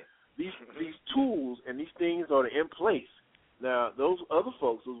 These tools and these things are in place. Now, those other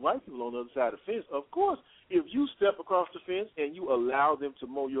folks, those white people on the other side of the fence, of course, if you step across the fence and you allow them to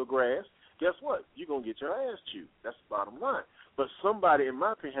mow your grass, guess what? You're going to get your ass chewed. That's the bottom line. But somebody, in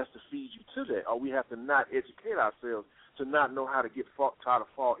my opinion, has to feed you to that, or we have to not educate ourselves to not know how to try to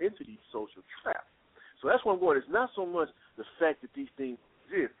fall into these social traps. So that's what I'm going. It's not so much the fact that these things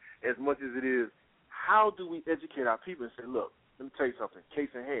exist as much as it is how do we educate our people and say, look, let me tell you something, case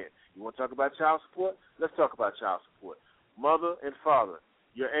in hand. You want to talk about child support? Let's talk about child support. Mother and father,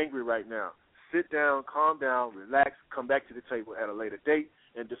 You're angry right now. Sit down, calm down, relax, come back to the table at a later date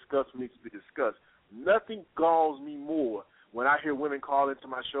and discuss what needs to be discussed. Nothing galls me more when I hear women call into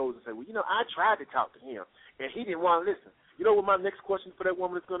my shows and say, well, I tried to talk to him, and he didn't want to listen. You know what my next question for that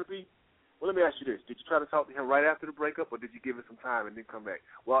woman is going to be? Well, let me ask you this. Did you try to talk to him right after the breakup, or did you give it some time and then come back?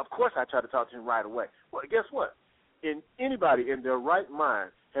 Well, of course I tried to talk to him right away. Well, guess what? Anybody in their right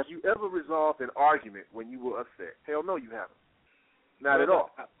mind, have you ever resolved an argument when you were upset? Hell no, you haven't. Not at all.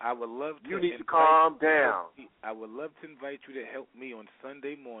 I would love to. You need to calm down. I would love to invite you to help me on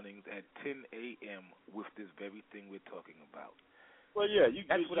Sunday mornings at 10 a.m. with this very thing we're talking about. Well, yeah, you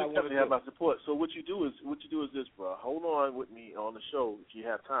definitely have my support. So what you do is this, bro. Hold on with me on the show if you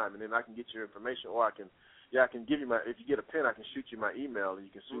have time, and then I can get your information, or I can give you my. If you get a pen, I can shoot you my email, and you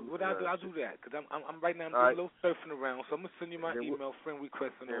can shoot. I'll do that because I'm right now. I'm doing a little surfing around, so I'm gonna send you my email, friend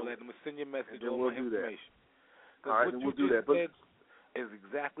request, and all that. I'm gonna send you a message, all my information. All right, then we'll do that. But is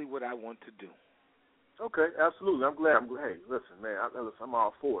exactly what I want to do. Okay, absolutely. I'm glad. Hey, listen, man. I'm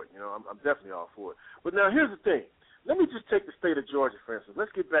all for it. I'm definitely all for it. But now here's the thing. Let me just take the state of Georgia, for instance.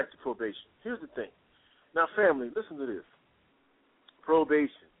 Let's get back to probation. Here's the thing. Now, family, listen to this.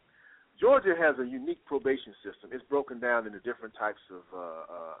 Probation. Georgia has a unique probation system. It's broken down into different types of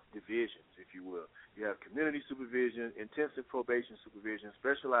divisions, if you will. You have community supervision, intensive probation supervision,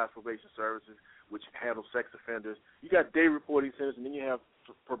 specialized probation services, which handle sex offenders. You got day reporting centers, and then you have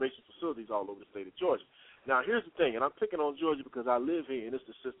probation facilities all over the state of Georgia. Now, here's the thing, and I'm picking on Georgia because I live here, and it's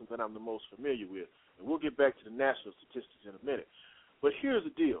the system that I'm the most familiar with. And we'll get back to the national statistics in a minute. But here's the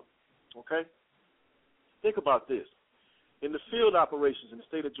deal, okay? Think about this. In the field operations in the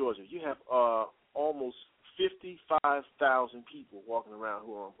state of Georgia, you have almost 55,000 people walking around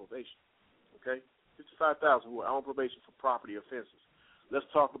who are on probation, okay? 55,000 who are on probation for property offenses. Let's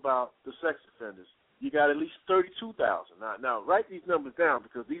talk about the sex offenders. You got at least 32,000. Now, write these numbers down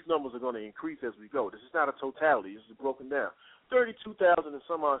because these numbers are going to increase as we go. This is not a totality. This is broken down. 32,000 and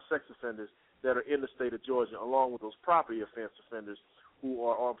some odd sex offenders that are in the state of Georgia, along with those property offense offenders who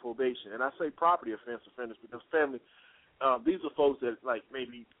are on probation. And I say property offense offenders because, family, these are folks that, like,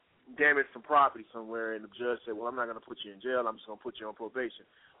 maybe damaged some property somewhere, and the judge said, well, I'm not going to put you in jail. I'm just going to put you on probation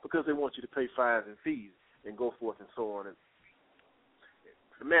because they want you to pay fines and fees and go forth and so on. And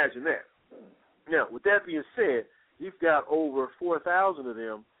imagine that. Now, with that being said, you've got over 4,000 of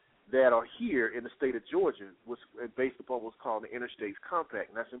them that are here in the state of Georgia, which based upon what's called the Interstates Compact.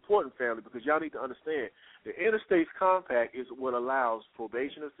 And that's important, family, because y'all need to understand the Interstates Compact is what allows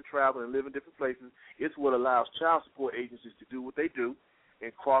probationers to travel and live in different places. It's what allows child support agencies to do what they do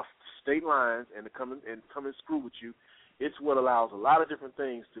and cross state lines and to come and screw with you. It's what allows a lot of different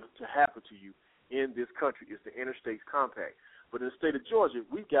things to happen to you in this country. It's the Interstates Compact. But in the state of Georgia,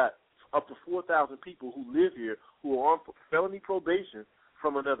 we've got up to 4,000 people who live here who are on felony probation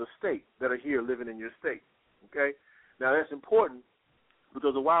from another state that are here living in your state, okay? Now, that's important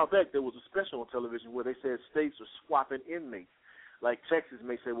because a while back there was a special on television where they said states are swapping inmates. Like Texas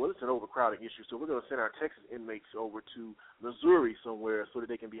may say, well, it's an overcrowding issue, so we're going to send our Texas inmates over to Missouri somewhere so that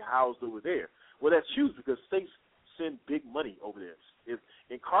they can be housed over there. Well, that's huge because states send big money over there.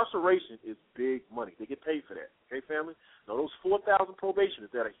 Incarceration is big money. They get paid for that, okay, family? Now, those 4,000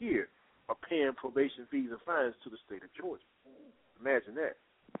 probationers that are here are paying probation fees and fines to the state of Georgia. Imagine that.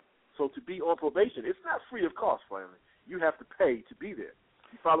 So to be on probation, it's not free of cost, family. You have to pay to be there.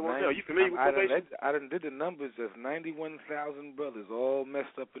 You follow what I'm saying? Are you familiar with probation? I done did the numbers. There's 91,000 brothers all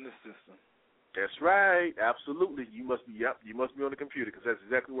messed up in the system. That's right. Absolutely. You must be on the computer because that's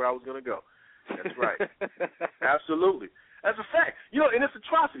exactly where I was going to go. That's right. Absolutely. That's a fact. And it's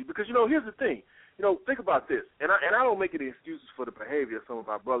atrocity because, here's the thing. Think about this. And I don't make any excuses for the behavior of some of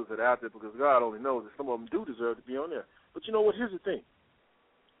our brothers that are out there because God only knows that some of them do deserve to be on there. But you know what? Here's the thing.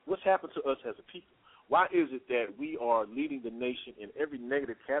 What's happened to us as a people? Why is it that we are leading the nation in every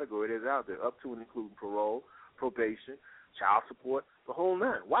negative category that's out there, up to and including parole, probation, child support, the whole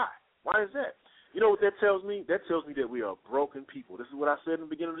nine? Why? Why is that? You know what that tells me? That tells me that we are broken people. This is what I said in the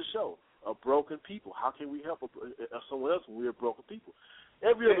beginning of the show. A broken people. How can we help someone else when we are broken people?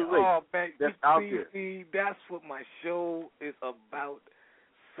 Every other race that's out there. That's what my show is about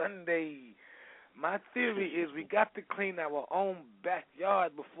Sunday. My theory is we got to clean our own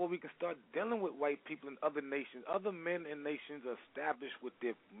backyard before we can start dealing with white people in other nations. Other men and nations are established with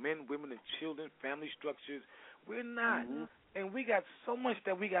their men, women, and children, family structures. We're not. Mm-hmm. And we got so much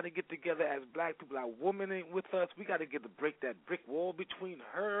that we got to get together as black people. Our woman ain't with us. We got to break that brick wall between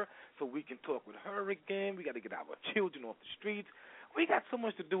her so we can talk with her again. We got to get our children off the streets. We got so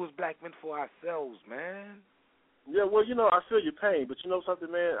much to do as black men for ourselves, man. Yeah, well, I feel your pain, but you know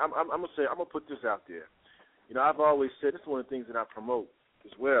something, man? I'm gonna put this out there. I've always said this is one of the things that I promote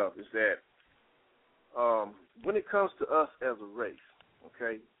as well is that when it comes to us as a race,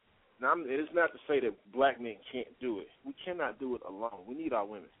 okay, now it's not to say that black men can't do it. We cannot do it alone. We need our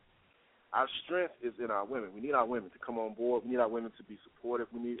women. Our strength is in our women. We need our women to come on board. We need our women to be supportive.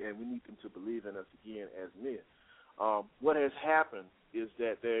 We need them to believe in us again as men. What has happened is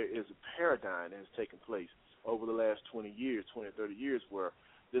that there is a paradigm that has taken place over the last 20 or 30 years where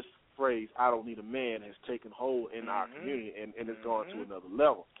this phrase, I don't need a man, has taken hold in our community and has gone to another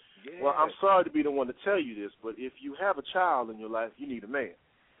level. Yeah. Well, I'm sorry to be the one to tell you this, but if you have a child in your life, you need a man.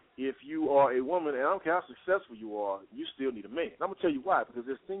 If you are a woman, and I don't care how successful you are, you still need a man. And I'm going to tell you why, because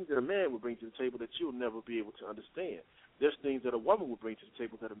there's things that a man will bring to the table that you'll never be able to understand. There's things that a woman will bring to the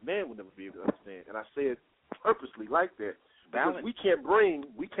table that a man will never be able to understand. And I say it purposely like that because we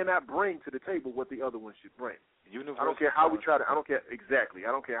cannot bring to the table what the other one should bring. I don't care how we try to, I don't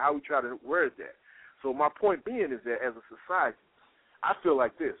care how we try to word that. So my point being is that as a society, I feel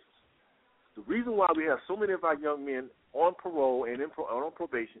like this. The reason why we have so many of our young men on parole and on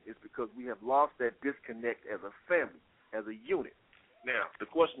probation is because we have lost that disconnect as a family, as a unit. Now, the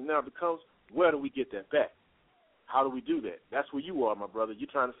question now becomes, where do we get that back? How do we do that? That's where you are, my brother.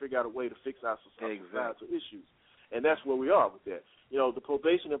 You're trying to figure out a way to fix our societal issues. And that's where we are with that. You know, the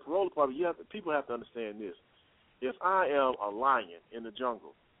probation and parole department, people have to understand this. If I am a lion in the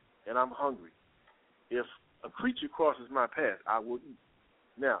jungle and I'm hungry, if a creature crosses my path, I will eat.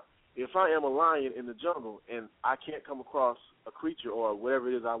 Now, if I am a lion in the jungle and I can't come across a creature or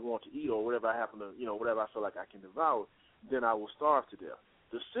whatever it is I want to eat or whatever I happen to, whatever I feel like I can devour, then I will starve to death.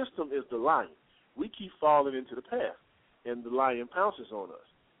 The system is the lion. We keep falling into the path, and the lion pounces on us,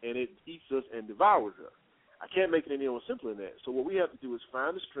 and it eats us and devours us. I can't make it any more simple than that. So what we have to do is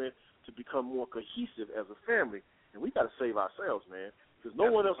find the strength to become more cohesive as a family, and we got to save ourselves, man. Because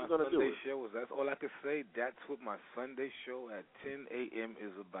no one else is going to do it. That's all I can say. That's what my Sunday show at 10 a.m. is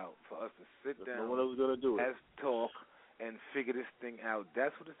about, for us to sit down, no one else is gonna do it. Talk, and figure this thing out.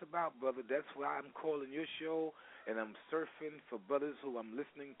 That's what it's about, brother. That's why I'm calling your show, and I'm surfing for brothers who I'm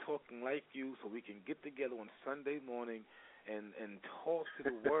listening, talking like you, so we can get together on Sunday morning and talk to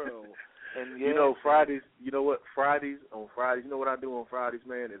the world. And Fridays, you know what I do on Fridays,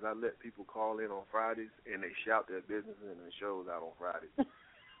 man, is I let people call in on Fridays and they shout their business and the shows out on Fridays.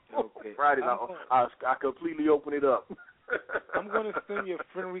 Okay. Fridays, I completely open it up. I'm going to send you a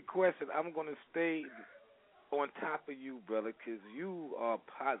friend request, and I'm going to stay on top of you, brother, because you are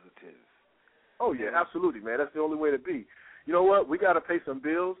positive. Oh, yeah, absolutely, man. That's the only way to be. You know what? We got to pay some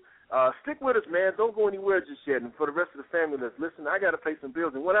bills. Stick with us, man. Don't go anywhere just yet. And for the rest of the family that's listening, I got to pay some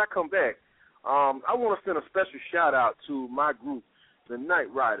bills. And when I come back, I want to send a special shout-out to my group, the Night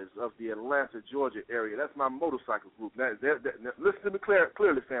Riders of the Atlanta, Georgia area. That's my motorcycle group. Now, listen to me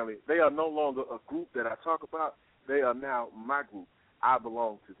clearly, family. They are no longer a group that I talk about. They are now my group. I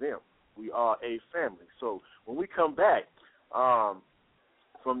belong to them. We are a family. So when we come back from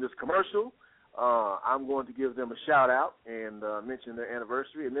this commercial, I'm going to give them a shout-out and mention their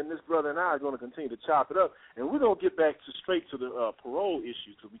anniversary. And then this brother and I are going to continue to chop it up. And we're going to get back straight to the parole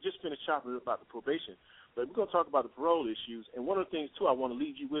issues because we just finished chopping it up about the probation. But we're going to talk about the parole issues. And one of the things, too, I want to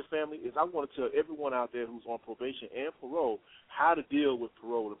leave you with, family, is I want to tell everyone out there who's on probation and parole how to deal with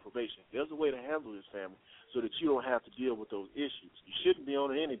parole and probation. There's a way to handle this, family, so that you don't have to deal with those issues. You shouldn't be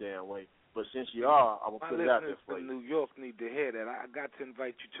on it any damn way. But since you are, I'm going to put it out there for you. My listeners from New York need to hear that. I got to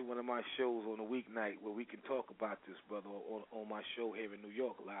invite you to one of my shows on a weeknight where we can talk about this, brother, on my show here in New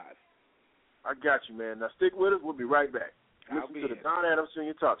York live. I got you, man. Now stick with us. We'll be right back. Listen to the Don Adams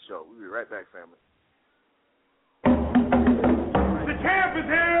Jr. Talk Show. We'll be right back, family. The champ is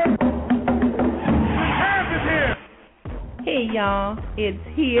here! The champ is here! Hey, y'all. It's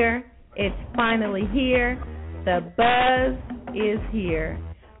here. It's finally here. The buzz is here.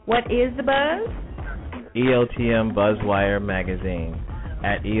 What is the buzz? EOTM Buzzwire magazine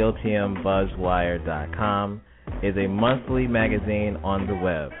at EOTMBuzzwire.com is a monthly magazine on the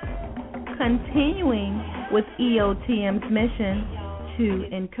web. Continuing with EOTM's mission to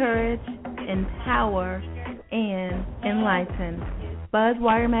encourage, empower, and enlighten.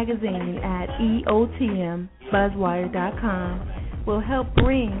 Buzzwire magazine at EOTMBuzzwire.com will help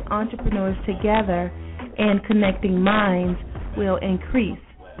bring entrepreneurs together, and connecting minds will increase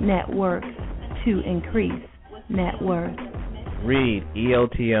networks to increase net worth. Read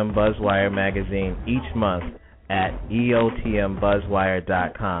EOTM Buzzwire magazine each month at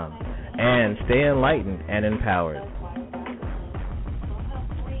EOTMBuzzwire.com and stay enlightened and empowered.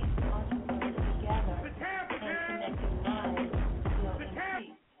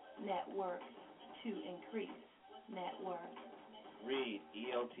 Read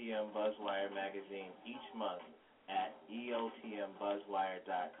EOTM Buzzwire magazine each month at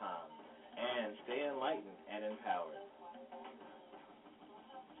EOTMBuzzwire.com. And stay enlightened and empowered.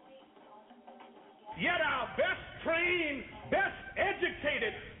 Yet our best trained, best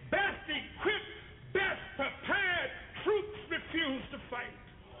educated, best equipped, best prepared troops refuse to fight.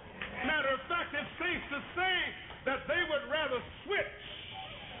 Matter of fact, it's safe to say that they would rather switch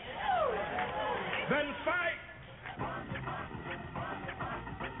than fight.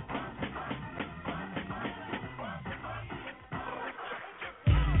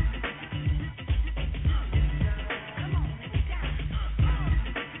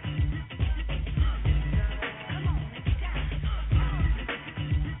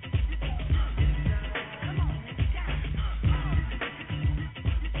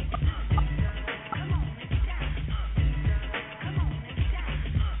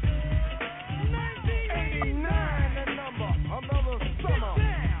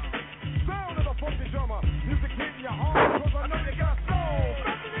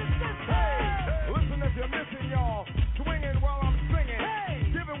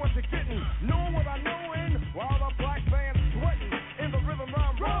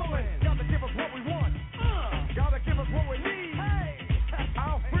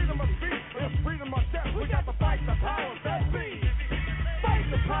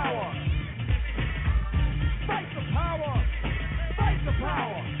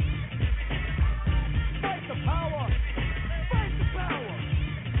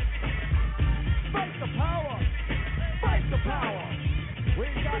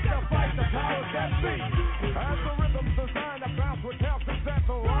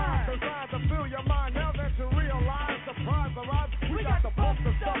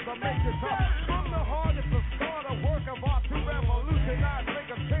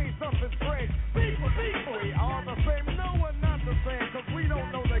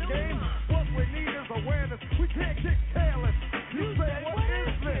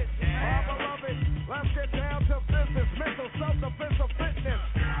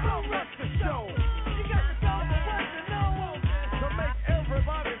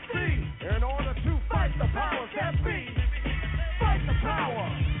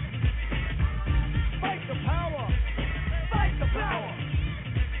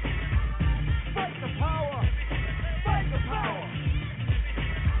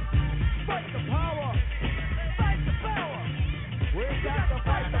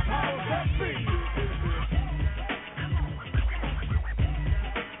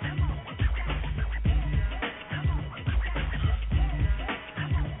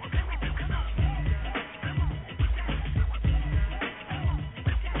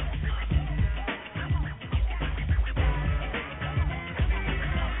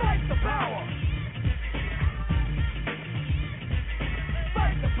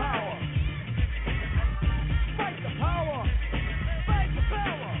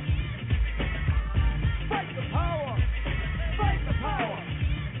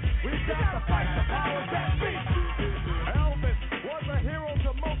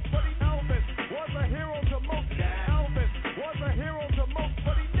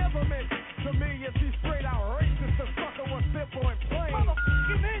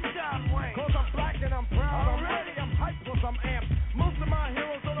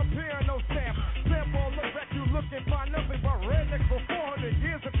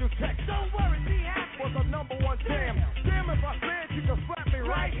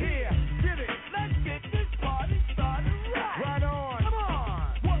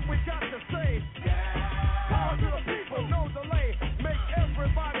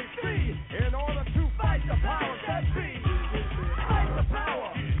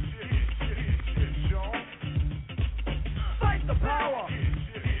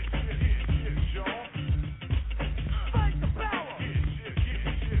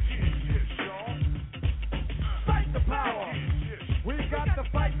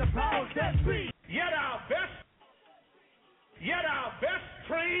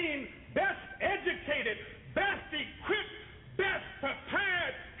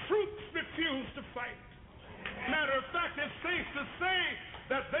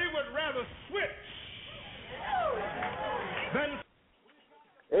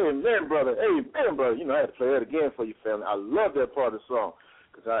 Amen, brother. Amen, brother. You know, I had to play that again for you, family. I love that part of the song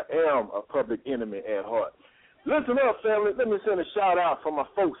because I am a public enemy at heart. Listen up, family. Let me send a shout-out for my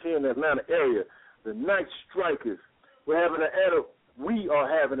folks here in the Atlanta area, the Night Strikers. We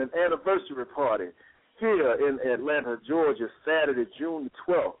are having an anniversary party here in Atlanta, Georgia, Saturday, June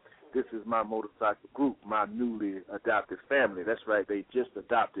the 12th. This is my motorcycle group, my newly adopted family. That's right, they just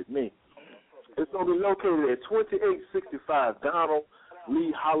adopted me. It's going to be located at 2865 Donald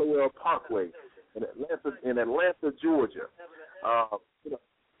Lee Hollowell Parkway. in Atlanta, Georgia. Here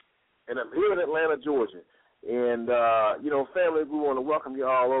in Atlanta, Georgia. And, family, we want to welcome you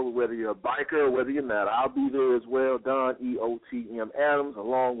all over, whether you're a biker or whether you're not. I'll be there as well, Don EOTM Adams,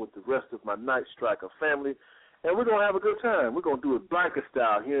 along with the rest of my Night Striker family. And we're going to have a good time. We're going to do it biker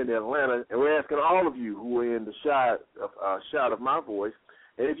style here in Atlanta. And we're asking all of you who are in the shot of my voice,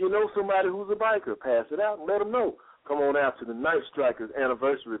 and if you know somebody who's a biker, pass it out and let them know. Come on out to the Night Strikers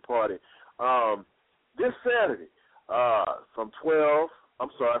anniversary party this Saturday from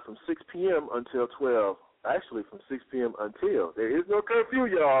 6 p.m. until 12. Actually, from 6 p.m. until. There is no curfew,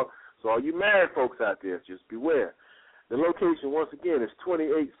 y'all, so all you married folks out there, just beware. The location, once again, is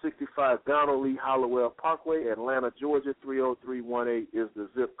 2865 Donald Lee Hollowell Parkway, Atlanta, Georgia, 30318 is the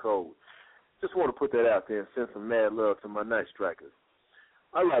zip code. Just want to put that out there and send some mad love to my Night Strikers.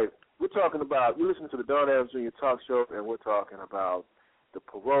 All right, we're listening to the Don Adams Jr. Talk Show, and we're talking about the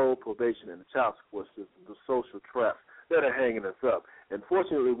parole, probation, and the child support system, the social traps that are hanging us up. And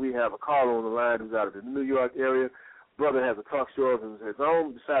fortunately, we have a caller on the line who's out of the New York area. Brother has a talk show of his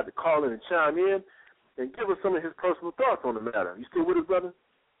own, decided to call in and chime in and give us some of his personal thoughts on the matter. You still with us, brother?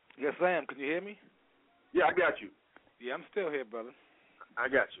 Yes, I am. Can you hear me? Yeah, I got you. Yeah, I'm still here, brother. I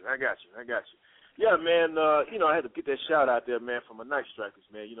got you. Yeah, man, I had to get that shout out there, man, for my Night Strikers,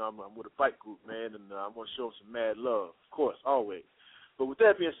 man. I'm with a bike group, man, and I want to show them some mad love, of course, always. But with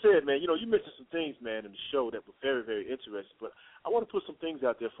that being said, man, you mentioned some things, man, in the show that were very, very interesting. But I want to put some things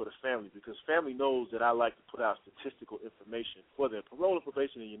out there for the family because family knows that I like to put out statistical information for them. Parole and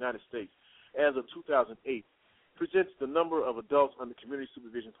probation in the United States, as of 2008, presents the number of adults under community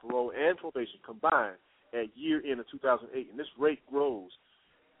supervision, parole, and probation combined at year end of 2008. And this rate grows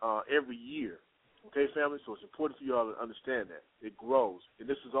every year. Okay, family? So it's important for you all to understand that. It grows. And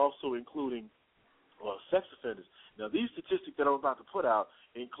this is also including sex offenders. Now, these statistics that I'm about to put out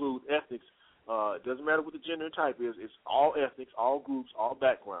include ethnics. It doesn't matter what the gender and type is. It's all ethnics, all groups, all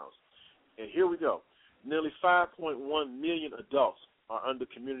backgrounds. And here we go. Nearly 5.1 million adults are under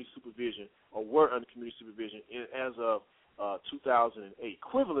community supervision or were under community supervision as of 2008,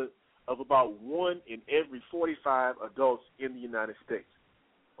 equivalent of about 1 in every 45 adults in the United States.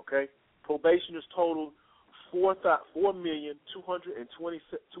 Okay? Probationers total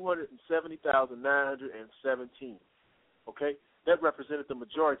 4,270,917. Okay? That represented the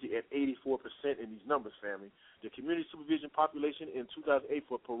majority at 84% in these numbers, family. The community supervision population in 2008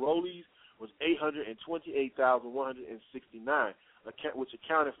 for parolees was 828,169, which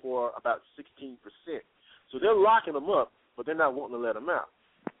accounted for about 16%. So they're locking them up, but they're not wanting to let them out.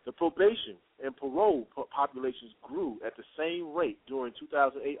 The probation and parole populations grew at the same rate during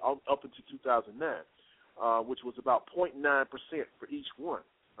 2008 up until 2009, which was about 0.9% for each one.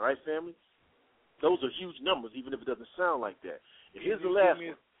 All right, family? Those are huge numbers, even if it doesn't sound like that. And here's the last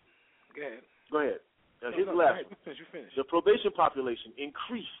one. Go ahead. Here's the last one. You finish. The probation population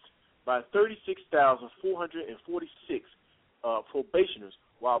increased by 36,446 probationers,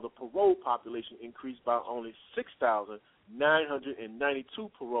 while the parole population increased by only 6,992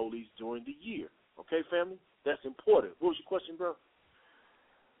 parolees during the year. Okay, family? That's important. What was your question, bro?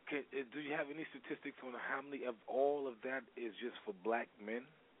 Do you have any statistics on how many of all of that is just for black men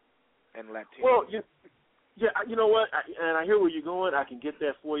and Latinos? Well, yeah, you know what? I hear where you're going. I can get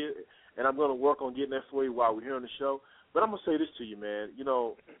that for you, and I'm going to work on getting that for you while we're here on the show. But I'm going to say this to you, man.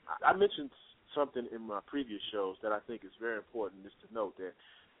 I mentioned something in my previous shows that I think is very important, is to note that,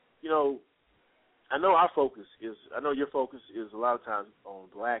 I know your focus is a lot of times on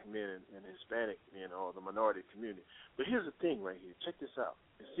black men and Hispanic men or the minority community. But here's the thing right here. Check this out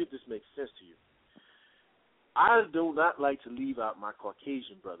and see if this makes sense to you. I do not like to leave out my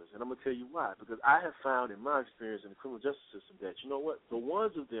Caucasian brothers, and I'm going to tell you why. Because I have found in my experience in the criminal justice system that, you know what, the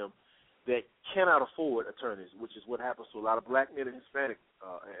ones of them that cannot afford attorneys, which is what happens to a lot of black men and Hispanic,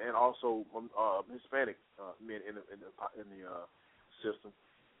 and also Hispanic men in the system,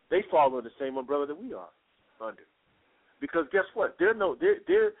 they fall under the same umbrella that we are under. Because guess what?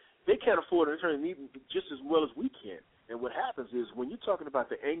 They can't afford an attorney just as well as we can. And what happens is when you're talking about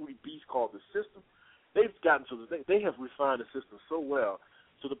the angry beast called the system, they have refined the system so well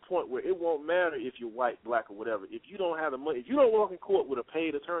to the point where it won't matter if you're white, black, or whatever. If you don't have the money, if you don't walk in court with a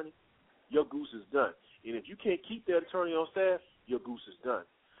paid attorney, your goose is done. And if you can't keep that attorney on staff, your goose is done.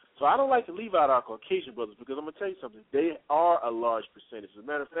 So I don't like to leave out our Caucasian brothers because I'm going to tell you something. They are a large percentage. As a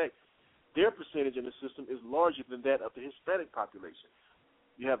matter of fact, their percentage in the system is larger than that of the Hispanic population.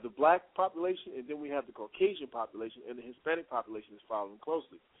 You have the black population, and then we have the Caucasian population, and the Hispanic population is following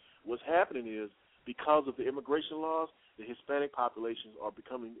closely. What's happening is, because of the immigration laws, the Hispanic populations are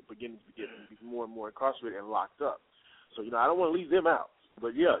beginning to get more and more incarcerated and locked up. So, I don't want to leave them out.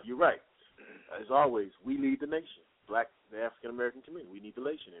 But, yeah, you're right. as always, we lead the nation. Black, the African American community. We need the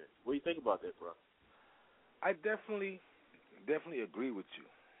nation in it. What do you think about that, bro? I definitely agree with you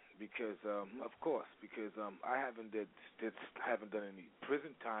because, of course, because I haven't done any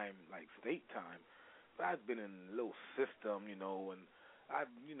prison time like state time, but I've been in a little system, and I've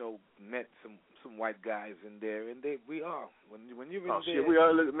met some white guys in there, and we are when you're in there. Shit, we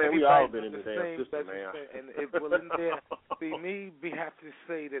are, man. We all been in the damn system, man. And well, in there, be happy to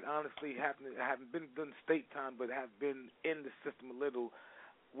say that honestly, I haven't been done state time, but have been in the system a little.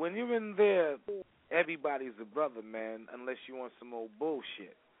 When you're in there, everybody's a brother, man, unless you want some old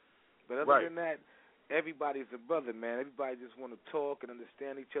bullshit. But other than that, everybody's a brother, man. Everybody just want to talk and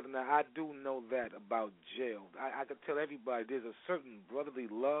understand each other. Now, I do know that about jail. I can tell everybody there's a certain brotherly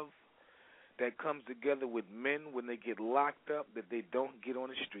love that comes together with men when they get locked up that they don't get on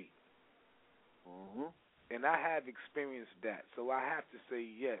the street. Mm-hmm. And I have experienced that. So I have to say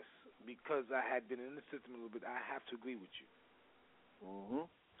yes, because I had been in the system a little bit, I have to agree with you. Mm-hmm.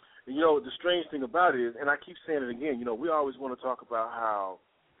 And, the strange thing about it is, and I keep saying it again, we always want to talk about how,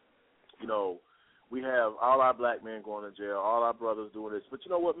 we have all our black men going to jail, all our brothers doing this. But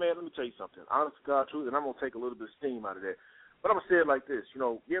you know what, man, let me tell you something. Honest to God truth, and I'm going to take a little bit of steam out of that. But I'm going to say it like this.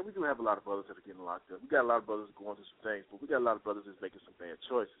 Yeah, we do have a lot of brothers that are getting locked up. We got a lot of brothers going through some things, but we got a lot of brothers that's making some bad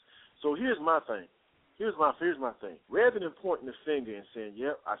choices. So here's my thing. Here's my thing. Rather than pointing the finger and saying,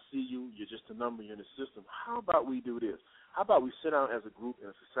 yep, I see you, you're just a number, you're in the system, how about we do this? How about we sit down as a group in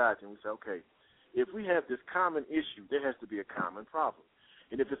a society and we say, okay, if we have this common issue, there has to be a common problem.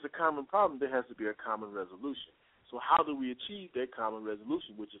 And if it's a common problem, there has to be a common resolution. So how do we achieve that common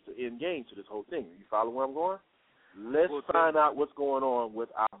resolution, which is the end game to this whole thing? You follow where I'm going? Let's find out what's going on with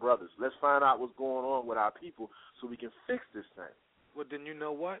our brothers. Let's find out what's going on with our people so we can fix this thing. Well, then you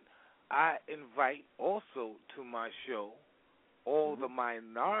know what? I invite also to my show all the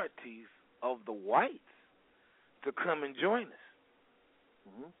minorities of the whites to come and join us.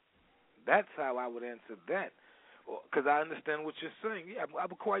 Mm-hmm. That's how I would answer that. Because I understand what you're saying. Yeah,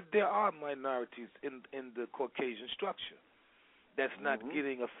 there are minorities in the Caucasian structure that's not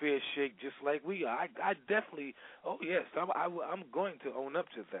getting a fair shake just like we are. I definitely, I'm going to own up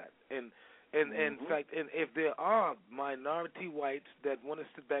to that. And in fact, and if there are minority whites that want to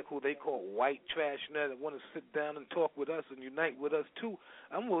sit back, who they call white trash now, that want to sit down and talk with us and unite with us too,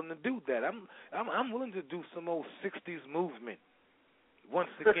 I'm willing to do that. I'm willing to do some old '60s movement. Once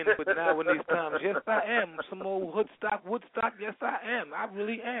again, but now in these times, yes, I am. Some old Woodstock, yes, I am. I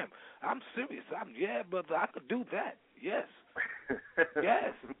really am. I'm serious. Brother, I could do that. Yes.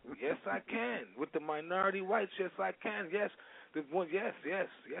 Yes, I can. With the minority whites, yes, I can. Yes, yes,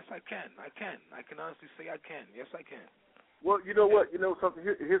 I can. I can honestly say I can. Yes, I can. Well, you know what? You know something?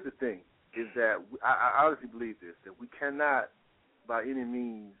 Here's the thing, is that I honestly believe this, that we cannot by any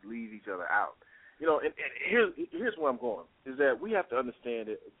means leave each other out. And here's where I'm going, is that we have to understand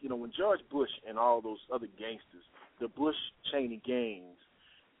that, when George Bush and all those other gangsters, the Bush-Cheney gangs,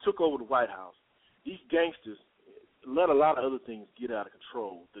 took over the White House, these gangsters let a lot of other things get out of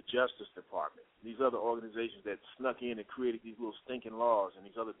control. The Justice Department, these other organizations that snuck in and created these little stinking laws and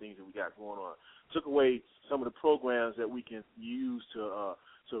these other things that we got going on, took away some of the programs that we can use to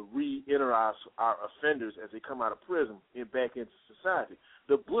re-enter our offenders as they come out of prison and back into society.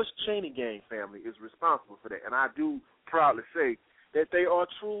 The Bush-Cheney gang family is responsible for that, and I do proudly say that they are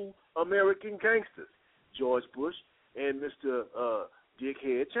true American gangsters, George Bush and Mr.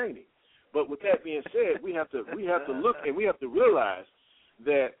 Dickhead Cheney. But with that being said, we have to look and we have to realize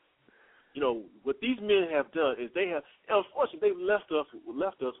that, what these men have done is they have, unfortunately, they've left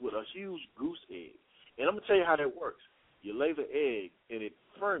us with a huge goose egg. And I'm gonna tell you how that works. You lay the egg and it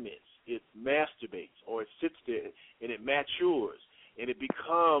ferments, it masturbates, or it sits there and it matures, and it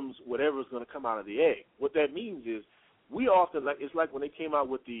becomes whatever is going to come out of the egg. What that means is we often, it's like when they came out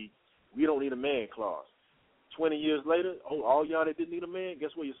with the "we don't need a man" clause. 20 years later, all y'all that didn't need a man,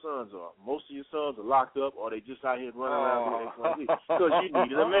 guess where your sons are? Most of your sons are locked up, or they just out here running around because you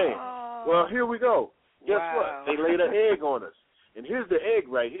needed a man. Well, here we go. Guess what? They laid an egg on us. And here's the egg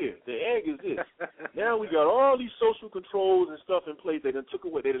right here. The egg is this. Now we got all these social controls and stuff in place. They done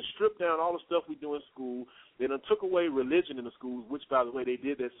stripped down all the stuff we do in school. They done took away religion in the schools, which, by the way, they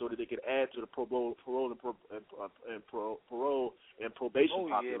did that so that they could add to the parole and probation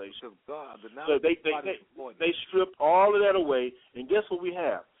population. God, so they stripped all of that away, and guess what we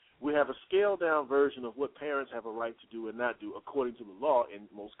have? We have a scaled-down version of what parents have a right to do and not do according to the law in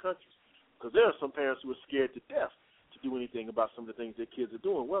most countries. Because there are some parents who are scared to death to do anything about some of the things their kids are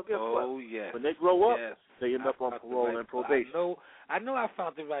doing. Well, guess what? Yes. When they grow up, they end up on parole and probation. I know I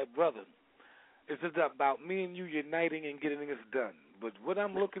found the right brother. It's just about me and you uniting and getting this done. But what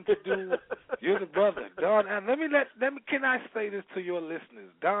I'm looking to do, you're the brother, Don Adams. Can I say this to your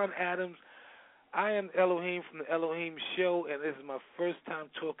listeners? Don Adams, I am Elohim from the Elohim Show, and this is my first time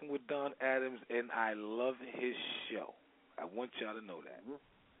talking with Don Adams, and I love his show. I want y'all to know that.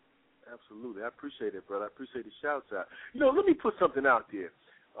 Absolutely. I appreciate it, brother. I appreciate the shouts out. Let me put something out there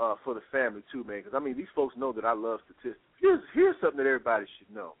for the family, too, man, because, these folks know that I love statistics. Here's something that everybody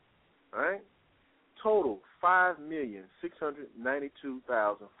should know, all right? Total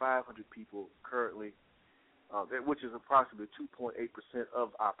 5,692,500 people currently, which is approximately 2.8%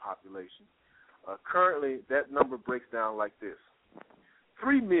 of our population. Currently, that number breaks down like this.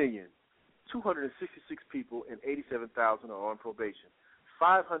 3,266 people and 87,000 are on probation.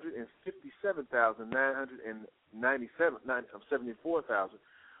 557,974,000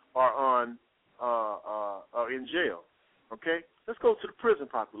 are in jail. Okay? Let's go to the prison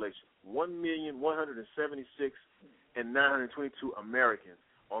population. 1,176,922 Americans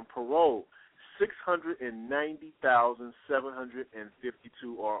on parole.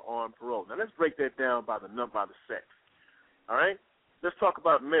 690,752 are on parole. Now let's break that down by the sex. All right? Let's talk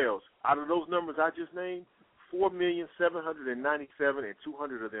about males. Out of those numbers I just named,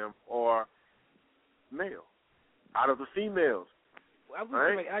 4,797,200 of them are male. Out of the females. I was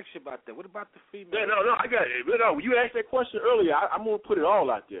going to ask you about that. What about the females? Yeah, no, I got it. No, you asked that question earlier. I'm going to put it all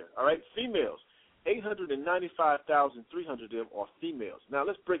out there. All right? Females. 895,300 of them are females. Now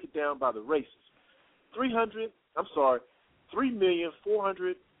let's break it down by the races.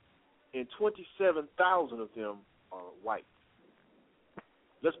 3,427,000 of them are white.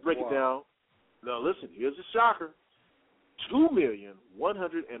 Let's break it down. Now listen, here's the shocker.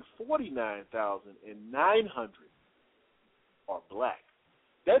 2,149,900 are black.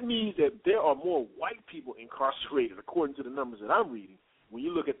 That means that there are more white people incarcerated, according to the numbers that I'm reading, when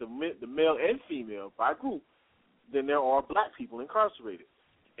you look at the male and female by group, than there are black people incarcerated.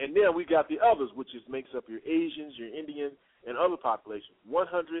 And then we got the others, which makes up your Asians, your Indian, and other populations.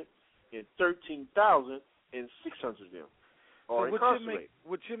 113,600 of them are incarcerated.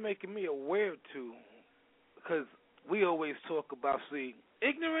 What you're making me aware to, because we always talk about,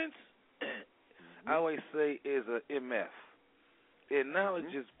 ignorance, I always say, is a MF. And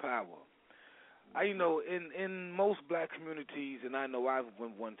knowledge is power. In most black communities, and I know I've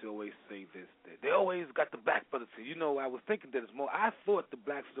been one to always say this, that they always got the black brothers. I was thinking that it's more. I thought the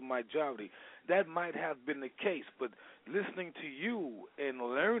blacks were the majority. That might have been the case, but listening to you and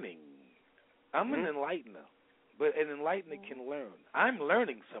learning, I'm an enlightener, but an enlightener can learn. I'm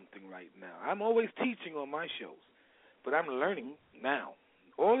learning something right now. I'm always teaching on my shows, but I'm learning now.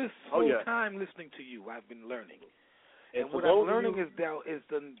 All this whole time listening to you, I've been learning. And what I'm learning let me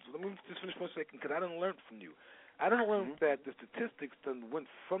just finish one second, because I didn't learn from you. I didn't learn that the statistics went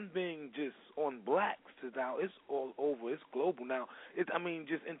from being just on blacks to now it's all over. It's global now.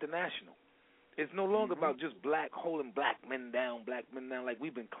 Just international. It's no longer about just holding black men down, like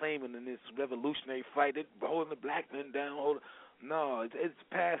we've been claiming in this revolutionary fight, holding the black men down. No, it's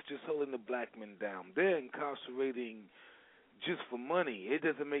past just holding the black men down. They're incarcerating just for money. It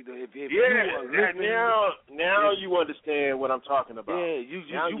doesn't make the now you understand what I'm talking about. Yeah,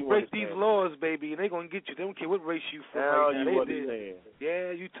 you break these laws, baby, and they're gonna get you. They don't care what race you from. Now you understand.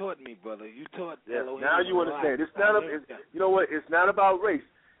 Yeah, you taught me, brother. You taught. Now you understand. It's not. You know what? It's not about race.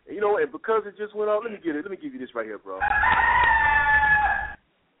 And and because it just went off. Let me give you this right here, bro.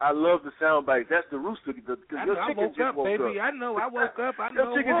 I love the sound bite. That's the rooster. Your chicken just woke up. I know. I woke up.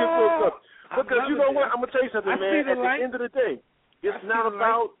 Your chicken just woke up. Because you know what? I'm gonna tell you something, man. At the end of the day, it's not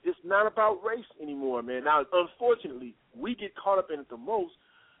about race anymore, man. Now, unfortunately, we get caught up in it the most,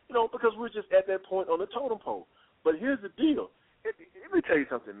 because we're just at that point on the totem pole. But here's the deal. Let me tell you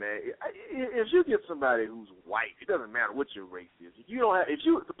something, man. If you get somebody who's white, it doesn't matter what your race is.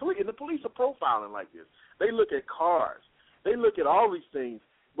 The police are profiling like this. They look at cars. They look at all these things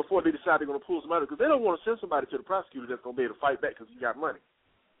before they decide they're going to pull somebody, because they don't want to send somebody to the prosecutor that's going to be able to fight back because he got money.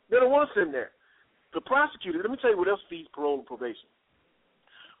 They don't want to send there. The prosecutor, let me tell you what else feeds parole and probation.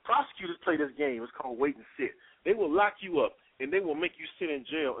 Prosecutors play this game. It's called wait and sit. They will lock you up, and they will make you sit in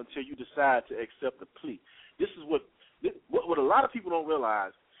jail until you decide to accept the plea. This is what a lot of people don't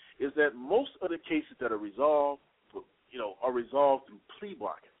realize is that most of the cases that are resolved, are resolved through plea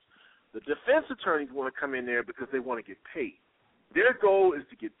bargains. The defense attorneys want to come in there because they want to get paid. Their goal is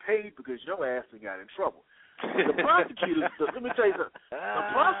to get paid because your ass got in trouble. The prosecutors, let me tell you something. The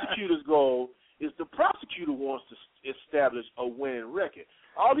prosecutor's goal is the prosecutor wants to establish a winning record.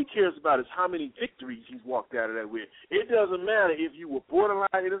 All he cares about is how many victories he's walked out of that with. It doesn't matter if you were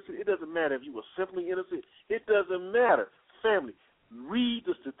borderline innocent. It doesn't matter if you were simply innocent. It doesn't matter. Family, read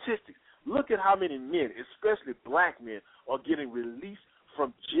the statistics. Look at how many men, especially black men, are getting released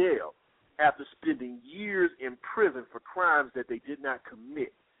from jail after spending years in prison for crimes that they did not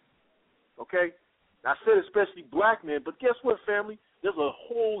commit. Okay? I said especially black men, but guess what, family? There's a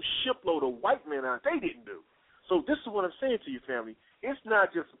whole shipload of white men out there they didn't do. So this is what I'm saying to you, family. It's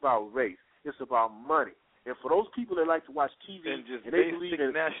not just about race. It's about money. And for those people that like to watch TV and they believe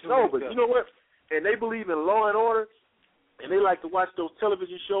in but you know what? And they believe in law and order, and they like to watch those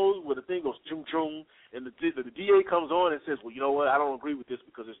television shows where the thing goes chung chung, and the DA comes on and says, well, you know what? I don't agree with this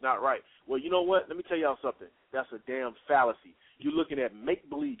because it's not right. Well, you know what? Let me tell y'all something. That's a damn fallacy. You're looking at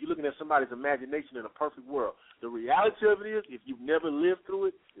make-believe. You're looking at somebody's imagination in a perfect world. The reality of it is, if you've never lived through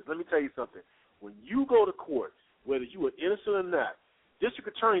it, is let me tell you something. When you go to court, whether you are innocent or not, district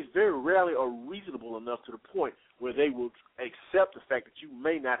attorneys very rarely are reasonable enough to the point where they will accept the fact that you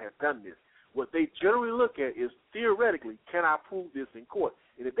may not have done this. What they generally look at is, theoretically, can I prove this in court?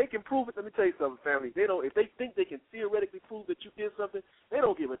 And if they can prove it, let me tell you something, family. If they think they can theoretically prove that you did something, they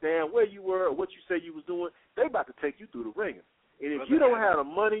don't give a damn where you were or what you say you was doing. They about to take you through the ringer. And if you don't have the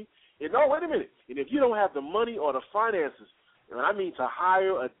money, and no, wait a minute. And if you don't have the money or the finances, and I mean to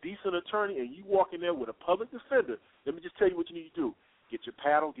hire a decent attorney, and you walk in there with a public defender, let me just tell you what you need to do. Get your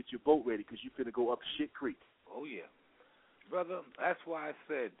paddle, get your boat ready, because you're going to go up shit creek. Oh, yeah. Brother, that's why I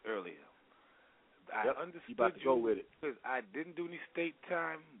said earlier, I understood you about to go with it. Because I didn't do any state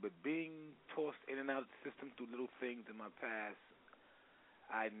time, but being tossed in and out of the system through little things in my past,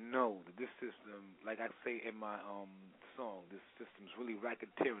 I know that this system, like I say in my song, this system's really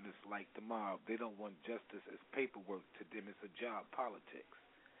racketeering. It's like the mob. They don't want justice as paperwork. To them, it's a job, politics.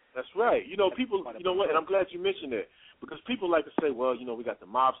 That's right. You know, people, you know what, and I'm glad you mentioned that, because people like to say, well, you know, we got the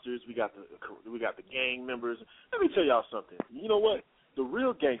mobsters, we got the gang members. Let me tell y'all something. You know what? The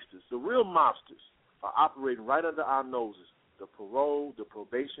real gangsters, the real mobsters are operating right under our noses. The parole, the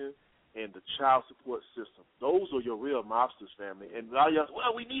probation, and the child support system. Those are your real mobsters, family. And all y'all,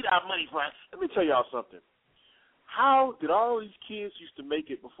 well, we need our money, Brian. Let me tell y'all something. How did all these kids used to make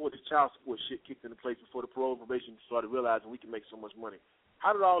it before this child support shit kicked into place, before the parole and probation started realizing we can make so much money?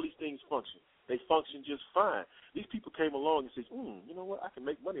 How did all these things function? They function just fine. These people came along and said, you know what, I can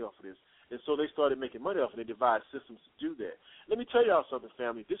make money off of this. And so they started making money off of it. They devised systems to do that. Let me tell y'all something,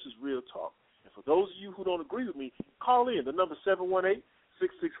 family. This is real talk. And for those of you who don't agree with me, call in. The number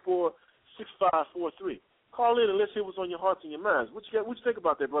 718-664-6543. Call in and let's hear what's on your hearts and your minds. What you think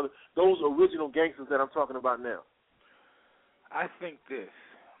about that, brother? Those original gangsters that I'm talking about now. I think this.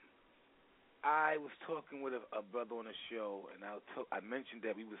 I was talking with a brother on a show, and I mentioned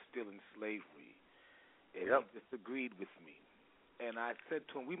that we were still in slavery, and he disagreed with me. And I said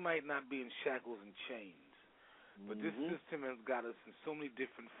to him, we might not be in shackles and chains, but this system has got us in so many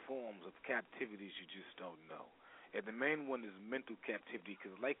different forms of captivities you just don't know. And the main one is mental captivity,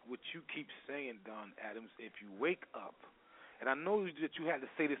 because like what you keep saying, Don Adams, if you wake up, and I know that you had to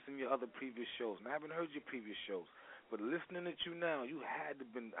say this in your other previous shows, and I haven't heard your previous shows, but listening to you now, you had to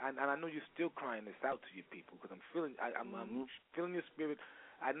been, and I know you're still crying this out to your people, because I'm feeling your spirit.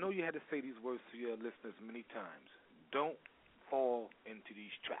 I know you had to say these words to your listeners many times. Don't fall into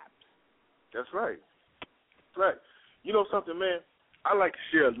these traps. That's right. That's right. You know something, man? I like to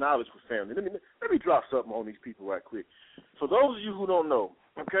share knowledge with family. Let me drop something on these people right quick. For those of you who don't know,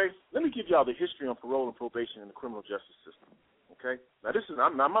 okay, let me give y'all the history on parole and probation in the criminal justice system. Okay? Now this is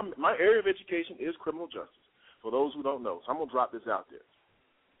my area of education is criminal justice. For those who don't know, so I'm gonna drop this out there.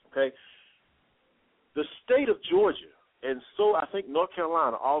 Okay? The state of Georgia, and so I think North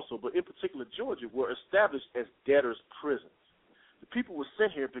Carolina also, but in particular Georgia, were established as debtors' prisons. The people were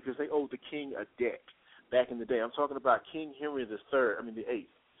sent here because they owed the king a debt back in the day. I'm talking about King Henry the VIII.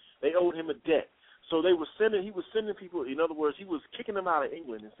 They owed him a debt. So he was sending people, in other words, he was kicking them out of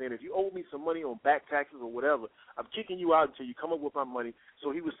England and saying, if you owe me some money on back taxes or whatever, I'm kicking you out until you come up with my money.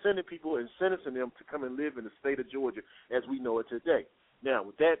 So he was sending people and sentencing them to come and live in the state of Georgia as we know it today. Now,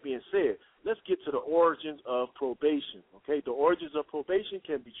 with that being said, let's get to the origins of probation. Okay, the origins of probation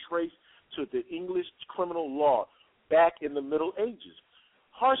can be traced to the English criminal law back in the Middle Ages.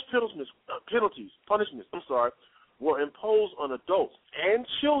 Harsh punishments were imposed on adults and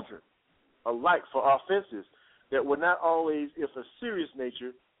children alike for offenses that were not always of a serious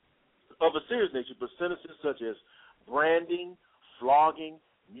nature, but sentences such as branding, flogging,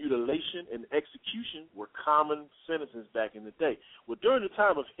 mutilation, and execution were common sentences back in the day. Well, during the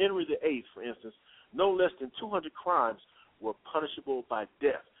time of Henry VIII, for instance, no less than 200 crimes were punishable by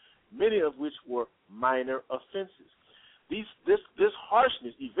death, many of which were minor offenses. This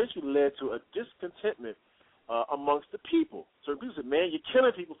harshness eventually led to a discontentment amongst the people. So people said, man, you're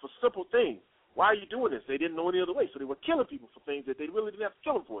killing people for simple things. Why are you doing this? They didn't know any other way. So they were killing people for things that they really didn't have to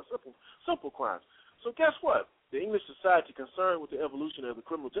kill them for. Simple simple crimes. So guess what? The English society, concerned with the evolution of the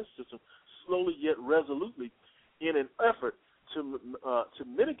criminal justice system, slowly yet resolutely, in an effort to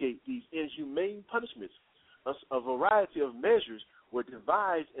mitigate these inhumane punishments, a variety of measures were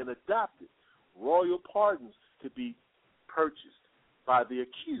devised and adopted. Royal pardons could be purchased by the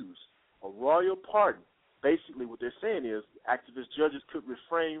accused. A royal pardon, basically what they're saying is activist judges could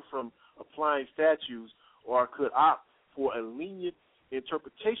refrain from applying statutes or could opt for a lenient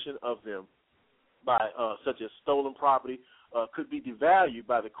interpretation of them by such as stolen property could be devalued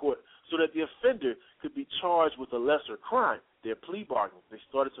by the court so that the offender could be charged with a lesser crime. Their plea bargain. They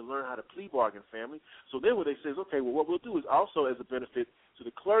started to learn how to plea bargain, family. So then what they say is, okay, well, what we'll do is also as a benefit to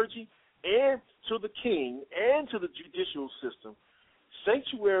the clergy and to the king and to the judicial system,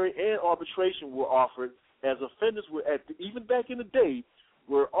 sanctuary and arbitration were offered as offenders were, even back in the day,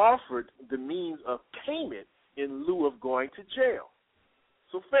 were offered the means of payment in lieu of going to jail.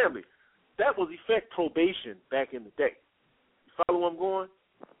 So, family, that was effect probation back in the day. You follow where I'm going?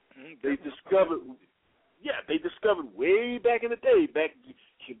 They discovered way back in the day, back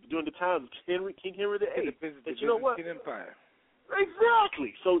during the times of King Henry VIII, that you know what? Empire.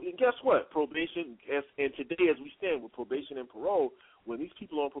 Exactly. So guess what? Probation, and today as we stand with probation and parole, when these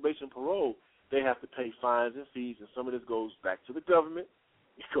people are on probation and parole, they have to pay fines and fees, and some of this goes back to the government.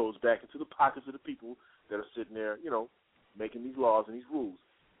 It goes back into the pockets of the people that are sitting there, making these laws and these rules.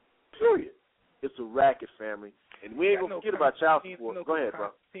 Period. It's a racket, family. And we ain't going to forget about child support. Go ahead, bro.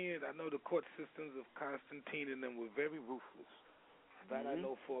 I know the court systems of Constantine and them were very ruthless. That I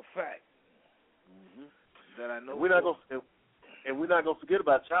know for a fact. That I know. We're not going to forget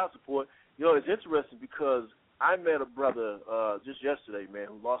about child support. It's interesting because I met a brother just yesterday, man,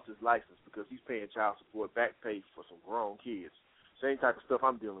 who lost his license because he's paying child support, back pay for some grown kids. Same type of stuff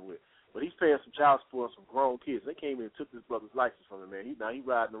I'm dealing with. But he's paying some child support on some grown kids. They came in and took this brother's license from him, man. He's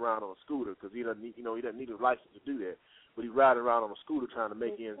riding around on a scooter because he doesn't need a license to do that. But he's riding around on a scooter trying to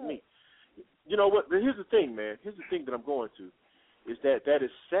make ends meet. You know what? But here's the thing, man. Here's the thing that I'm going to, is that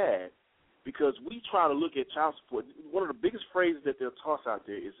is sad because we try to look at child support. One of the biggest phrases that they'll toss out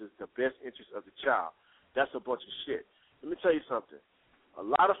there is the best interest of the child. That's a bunch of shit. Let me tell you something. A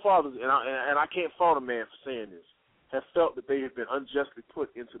lot of fathers, and I can't fault a man for saying this, have felt that they have been unjustly put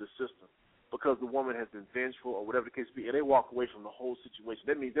into the system because the woman has been vengeful or whatever the case be, and they walk away from the whole situation.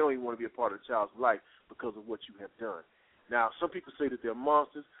 That means they don't even want to be a part of the child's life because of what you have done. Now, some people say that they're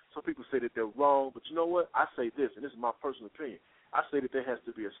monsters. Some people say that they're wrong. But you know what? I say this, and this is my personal opinion. I say that there has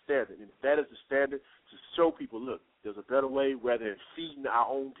to be a standard, and if that is the standard, to show people, look, there's a better way rather than feeding our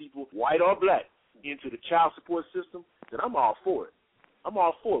own people, white or black, into the child support system, then I'm all for it. I'm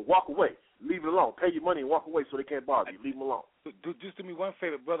all for it. Walk away. Leave it alone. Pay your money and walk away so they can't bother you. Leave them alone. Just do me one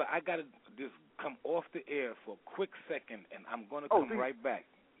favor, brother. I got to just come off the air for a quick second, and I'm going to come right back.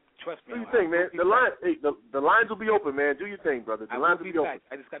 Trust me. Do your thing, man. The lines will be open, man. Do your thing, brother. The lines will be open.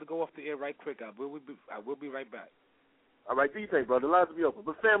 I just got to go off the air right quick. I will be right back. All right, do your thing, brother. The lines will be open.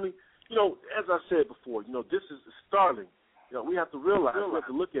 But family, as I said before, this is startling. We have to realize, we have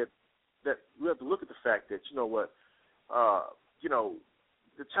to look at that. We have to look at the fact that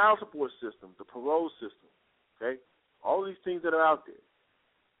the child support system, the parole system, okay, all these things that are out there.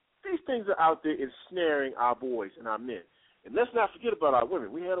 These things are out there ensnaring our boys and our men. And let's not forget about our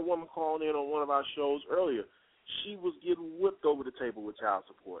women. We had a woman calling in on one of our shows earlier. She was getting whipped over the table with child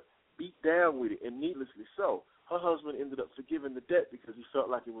support, beat down with it, and needlessly so. Her husband ended up forgiving the debt because he felt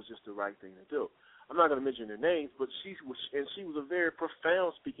like it was just the right thing to do. I'm not going to mention their names, but she was a very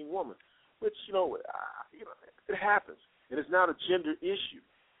profound speaking woman, which, it happens. And it's not a gender issue.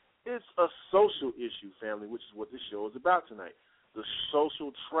 It's a social issue, family, which is what this show is about tonight, the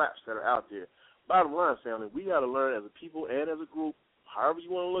social traps that are out there. Bottom line, family, we got to learn as a people and as a group, however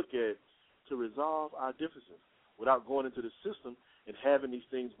you want to look at it, to resolve our differences without going into the system and having these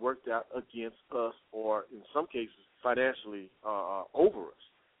things worked out against us or, in some cases, financially over us,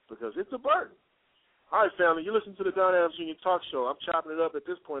 because it's a burden. All right, family, you listen to the Don Adams Jr. Talk Show. I'm chopping it up at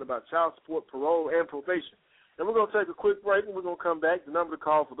this point about child support, parole, and probation. And we're going to take a quick break, and we're going to come back. The number to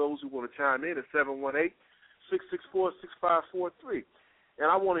call for those who want to chime in is 718-664-6543. And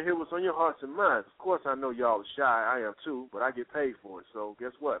I want to hear what's on your hearts and minds. Of course, I know y'all are shy. I am too, but I get paid for it. So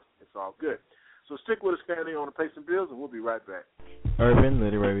guess what? It's all good. So stick with us, family, on the Pay Some Bills, and we'll be right back. Urban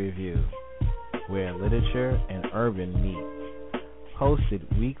Literary Review, where literature and urban meet. Hosted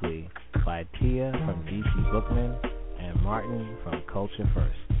weekly by Tia from DC Bookman and Martin from Culture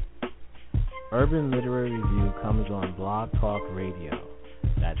First. Urban Literary Review comes on Blog Talk Radio.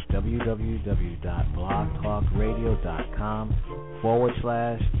 That's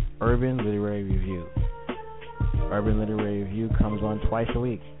www.blogtalkradio.com/Urban Literary Review. Urban Literary Review comes on twice a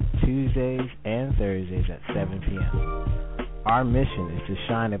week, Tuesdays and Thursdays at 7 p.m. Our mission is to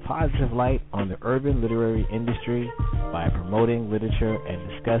shine a positive light on the urban literary industry by promoting literature and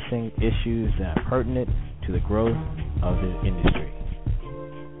discussing issues that are pertinent to the growth of the industry.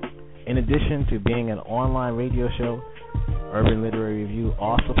 In addition to being an online radio show, Urban Literary Review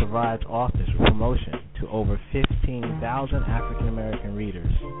also provides authors with promotion to over 15,000 African American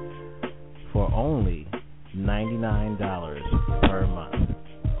readers for only $99 per month.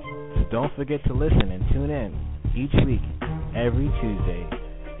 So don't forget to listen and tune in each week, every Tuesday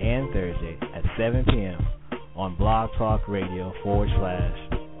and Thursday at 7 p.m. on Blog Talk Radio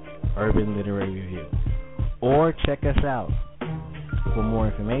 /Urban Literary Review. Or check us out for more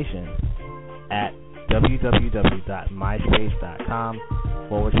information at www.myspace.com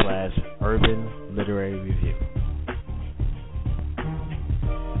 /Urban Literary Review.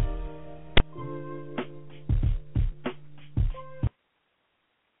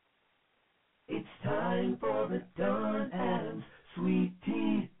 It's time for the Don Adams Sweet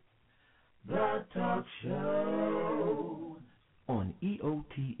Tea, the talk show on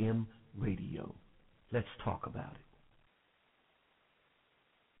EOTM Radio. Let's talk about it.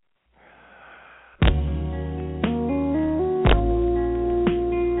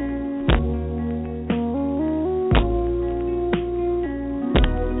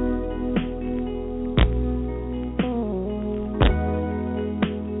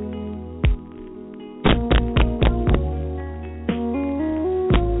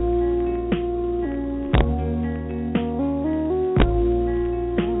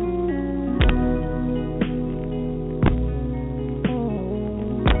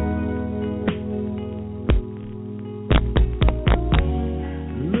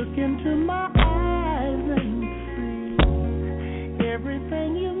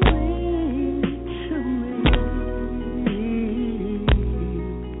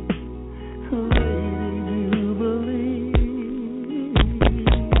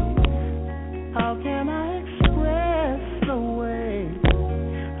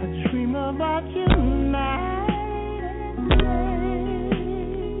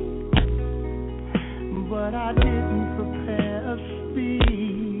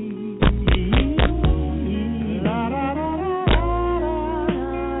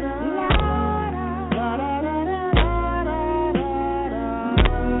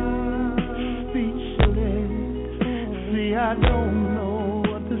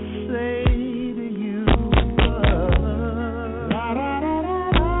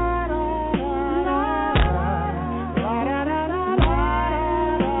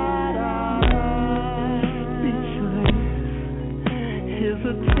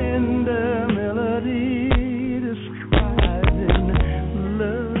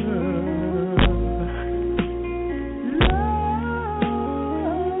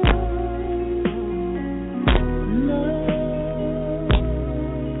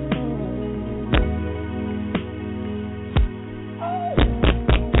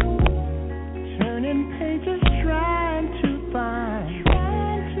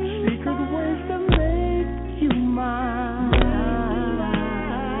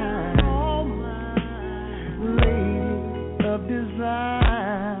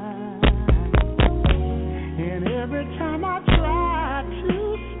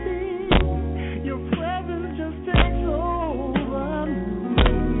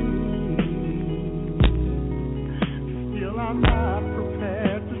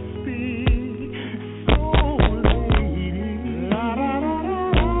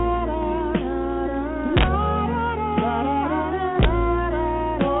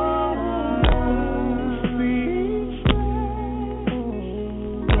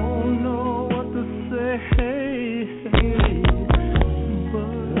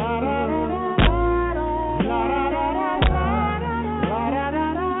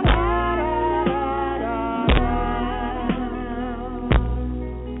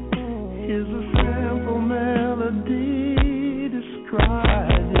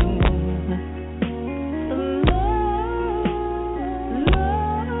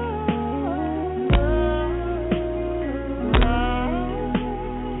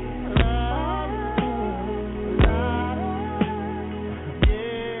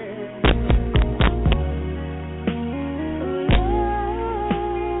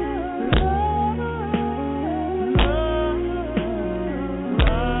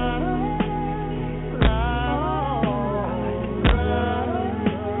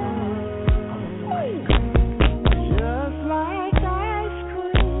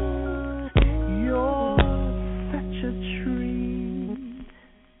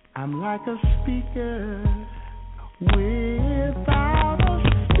 like a speaker without a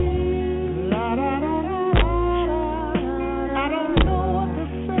speaker.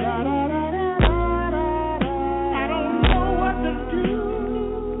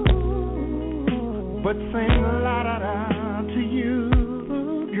 but sing la da da to you,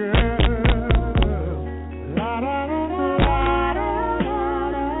 girl. La da da da la da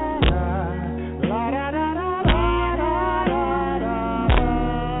da la da da da da.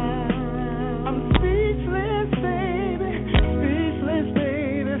 I'm speechless, baby.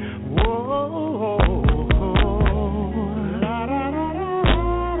 Whoa. La da da da.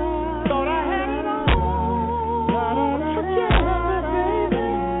 Thought I had it all together, baby.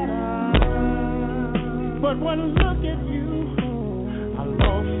 But one look at you, I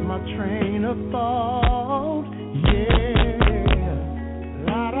lost my train of thought. Yeah.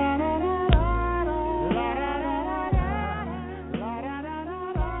 La da da da da la da da da la da da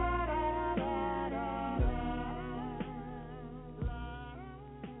da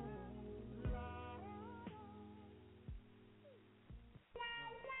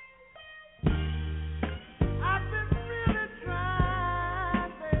I've been really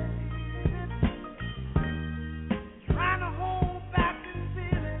trying, baby, trying to hold back this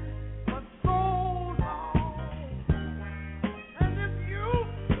feeling for so long.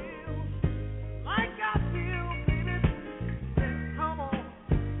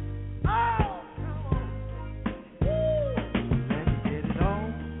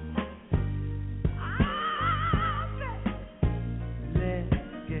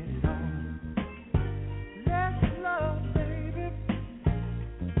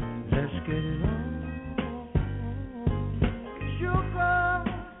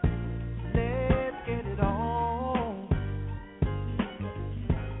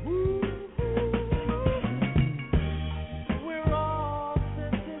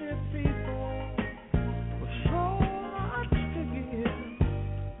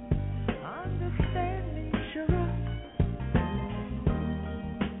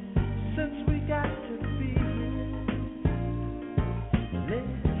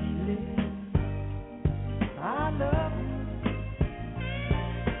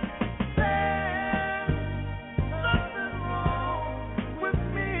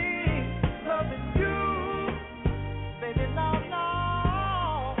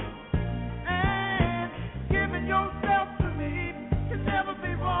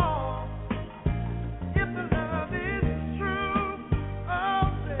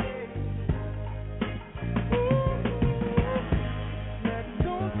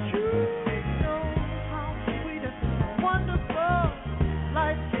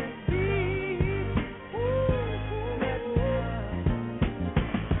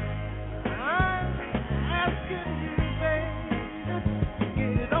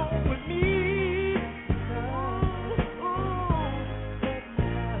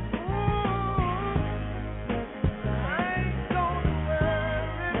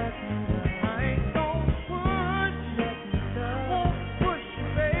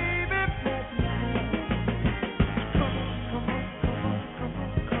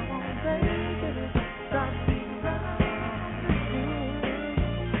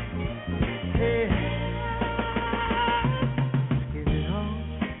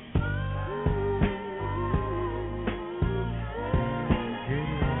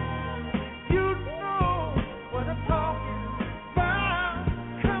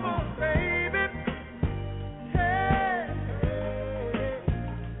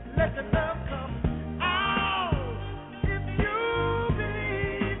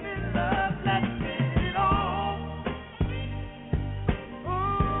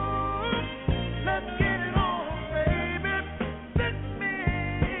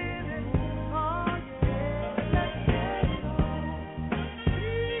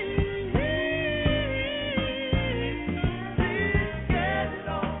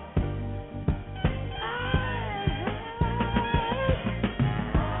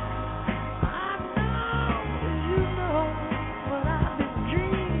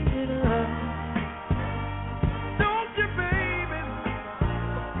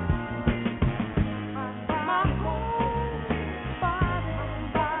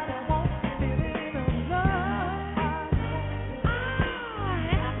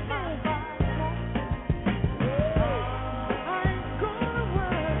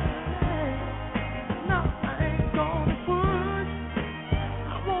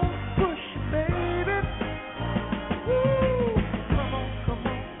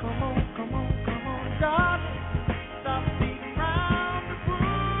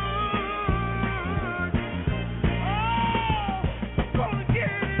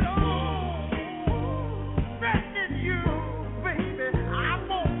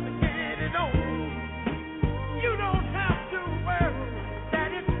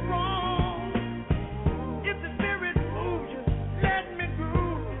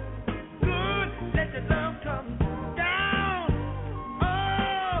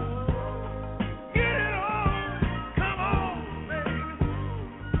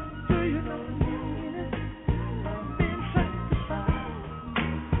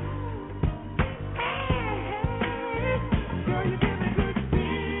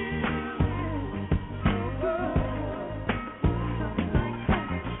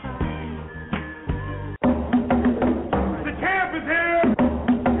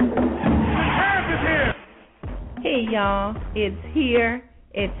 y'all. It's here.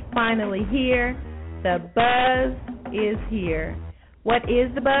 It's finally here. The buzz is here. What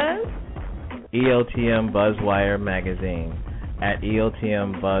is the buzz? EOTM Buzzwire magazine at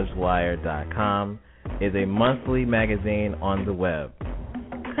EOTMBuzzwire.com is a monthly magazine on the web.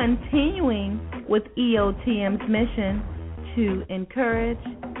 Continuing with EOTM's mission to encourage,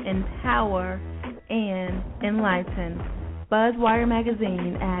 empower, and enlighten. Buzzwire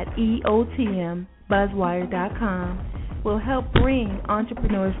magazine at EOTMBuzzwire.com will help bring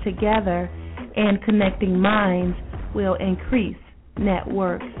entrepreneurs together, and connecting minds will increase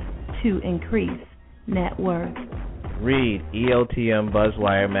networks to increase net worth. Read EOTM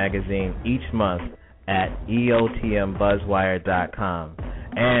Buzzwire magazine each month at EOTMBuzzwire.com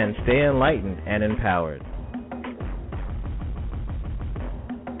and stay enlightened and empowered.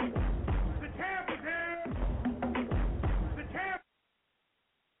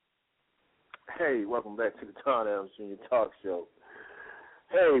 Hey, welcome back to the Don Adams Jr. Talk Show.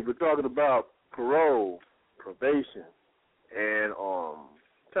 Hey, we're talking about parole, probation, and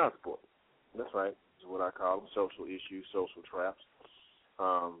child support. That's right. That's what I call them, social issues, social traps.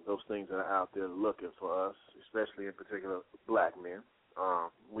 Those things that are out there looking for us, especially in particular black men.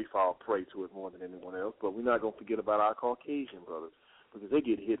 We fall prey to it more than anyone else, but we're not going to forget about our Caucasian brothers because they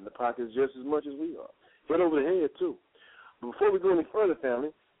get hit in the pockets just as much as we are. Hit over the head, too. But before we go any further,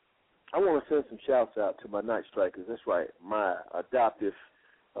 family, I want to send some shouts out to my night strikers. That's right, my adoptive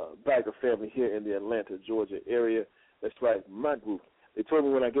Bagger family here in the Atlanta, Georgia area. That's right, my group. They told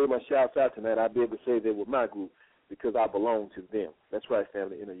me when I gave my shouts out tonight, I'd be able to say they were my group because I belong to them. That's right,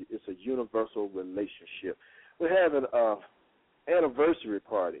 family. It's a universal relationship. We're having an anniversary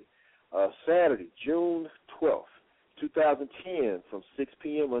party Saturday, June 12th, 2010, from 6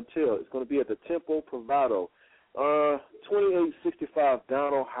 p.m. until. It's going to be at the Temple Privado, 2865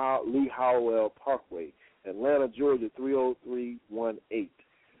 Donald Lee Howell Parkway, Atlanta, Georgia, 30318.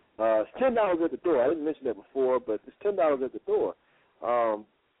 It's $10 at the door. I didn't mention that before, but it's $10 at the door.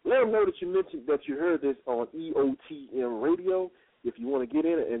 Let them know that you mentioned that you heard this on EOTM Radio if you want to get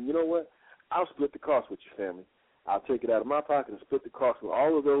in it. And you know what? I'll split the cost with your family. I'll take it out of my pocket and split the cost with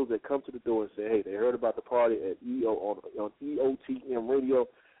all of those that come to the door and say, hey, they heard about the party at on EOTM Radio.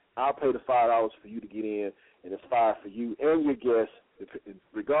 I'll pay the $5 for you to get in, and it's $5 for you and your guests,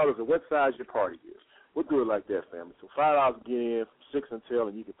 regardless of what size your party is. We'll do it like that, family. So $5 to get in from 6 until,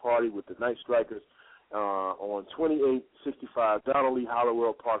 and you can party with the Night Strikers on 2865 Donald Lee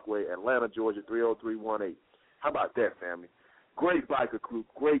Howell Parkway, Atlanta, Georgia, 30318. How about that, family? Great biker group,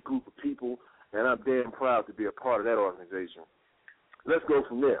 great group of people, and I'm damn proud to be a part of that organization. Let's go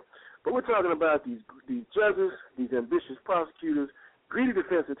from there. But we're talking about these judges, these ambitious prosecutors, greedy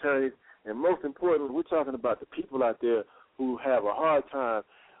defense attorneys, and most importantly, we're talking about the people out there who have a hard time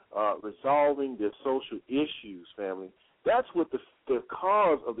resolving their social issues, family. That's what the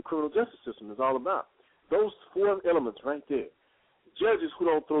cause of the criminal justice system is all about. Those four elements right there. Judges who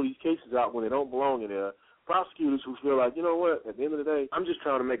don't throw these cases out when they don't belong in there. Prosecutors who feel like, you know what, at the end of the day, I'm just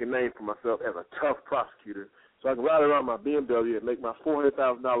trying to make a name for myself as a tough prosecutor so I can ride around my BMW and make my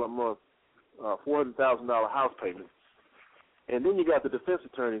 $400,000 a month, $400,000 house payment. And then you got the defense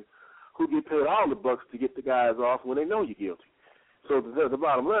attorneys who get paid all the bucks to get the guys off when they know you're guilty. So the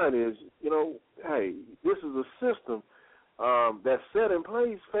bottom line is, you know, hey, this is a system that's set in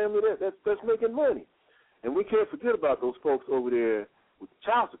place, family, that's making money. And we can't forget about those folks over there with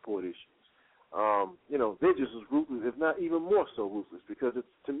child support issues. You know, they're just as ruthless, if not even more so ruthless, because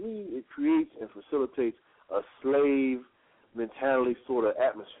to me it creates and facilitates a slave mentality sort of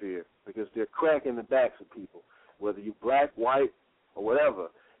atmosphere because they're cracking the backs of people, whether you're black, white, or whatever.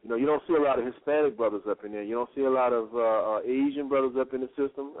 You know, you don't see a lot of Hispanic brothers up in there. You don't see a lot of Asian brothers up in the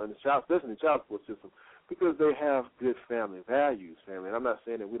system, especially in the child support system, because they have good family values, family. And I'm not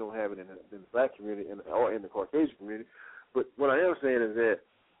saying that we don't have it in the black community or in the Caucasian community, but what I am saying is that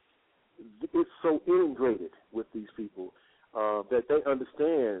it's so integrated with these people that they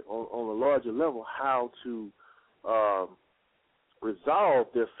understand on a larger level how to resolve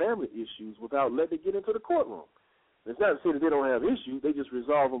their family issues without letting it get into the courtroom. It's not to say that they don't have issues, they just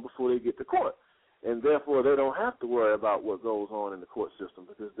resolve them before they get to court. And therefore they don't have to worry about what goes on in the court system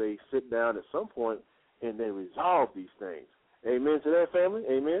because they sit down at some point and they resolve these things. Amen to that, family?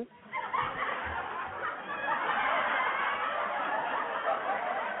 Amen?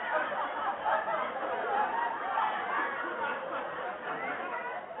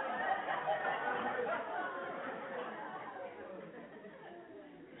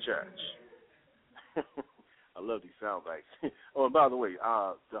 Church. I love these sound bites. Oh, and by the way,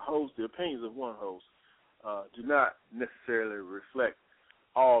 the opinions of one host do not necessarily reflect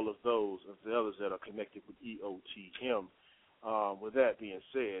all of those of the others that are connected with EOTM. With that being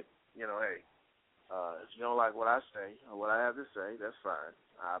said, hey, if you don't like what I say or what I have to say, that's fine.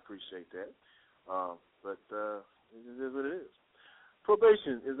 I appreciate that. But it is what it is.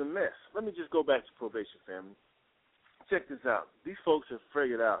 Probation is a mess. Let me just go back to probation, family. Check this out. These folks have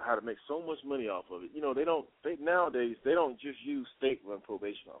figured out how to make so much money off of it. Nowadays they don't just use state-run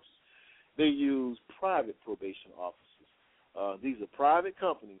probation officers. They use private probation officers. These are private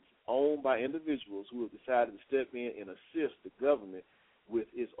companies owned by individuals who have decided to step in and assist the government with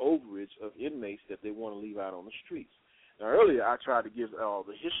its overage of inmates that they want to leave out on the streets. Now, earlier I tried to give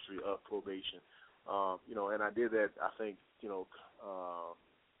the history of probation, and I did that, I think,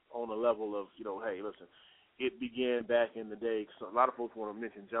 on a level of, hey, listen, it began back in the day. So a lot of folks want to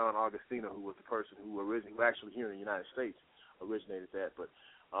mention John Augustino, who was the person who actually here in the United States originated that. But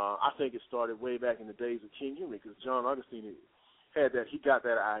I think it started way back in the days of King Henry, because John Augustine had that. He got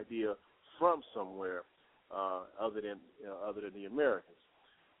that idea from somewhere other than the Americans.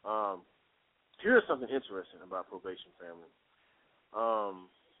 Here's something interesting about probation, family.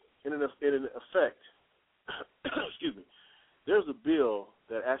 In effect, excuse me, there's a bill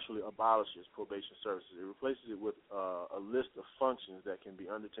that actually abolishes probation services. It replaces it with a list of functions that can be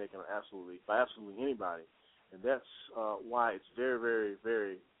undertaken by absolutely anybody, and that's why it's very, very,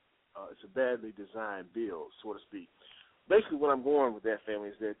 very. It's a badly designed bill, so to speak. Basically, what I'm going with that, family,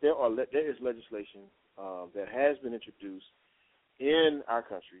 is that there is legislation that has been introduced in our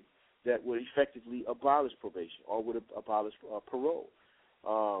country that would effectively abolish probation or would abolish parole.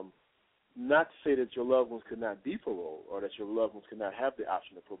 Not to say that your loved ones could not be paroled or that your loved ones could not have the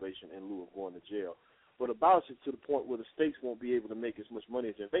option of probation in lieu of going to jail, but abolish it to the point where the states won't be able to make as much money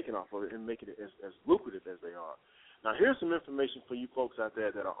as they're making off of it and making it as lucrative as they are. Now, here's some information for you folks out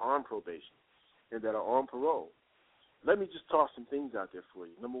there that are on probation and that are on parole. Let me just toss some things out there for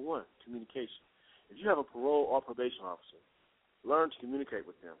you. Number one, communication. If you have a parole or probation officer, learn to communicate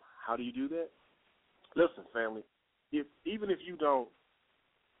with them. How do you do that? Listen, family, even if you don't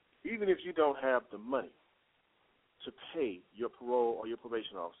have the money to pay your parole or your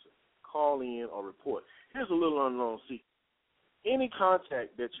probation officer, call in or report. Here's a little unknown secret. Any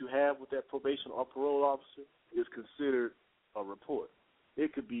contact that you have with that probation or parole officer is considered a report.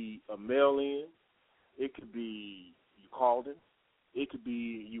 It could be a mail-in. It could be you called him. It could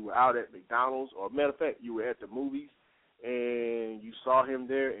be you were out at McDonald's, or matter of fact, you were at the movies and you saw him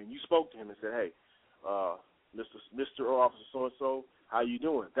there and you spoke to him and said, hey, Mr. or Officer so-and-so, how you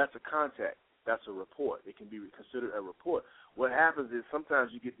doing? That's a contact. That's a report. It can be considered a report. What happens is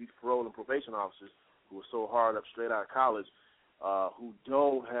sometimes you get these parole and probation officers who are so hard up straight out of college who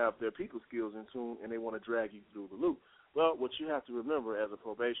don't have their people skills in tune, and they want to drag you through the loop. Well, what you have to remember as a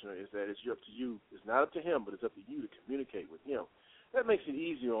probationer is that it's up to you. It's not up to him, but it's up to you to communicate with him. That makes it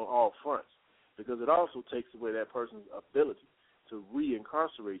easier on all fronts because it also takes away that person's ability to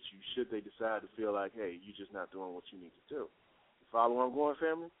reincarcerate you should they decide to feel like, hey, you're just not doing what you need to do. You follow where I'm going,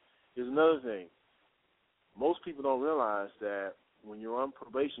 family? Here's another thing. Most people don't realize that when you're on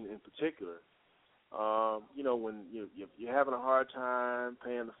probation in particular, when you're having a hard time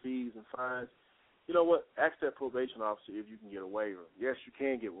paying the fees and fines, you know what? Ask that probation officer if you can get a waiver. Yes, you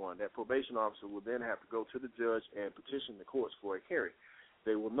can get one. That probation officer will then have to go to the judge and petition the courts for a hearing.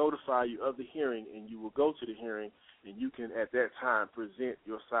 They will notify you of the hearing, and you will go to the hearing, and you can, at that time, present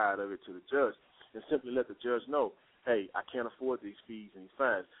your side of it to the judge and simply let the judge know, hey, I can't afford these fees and these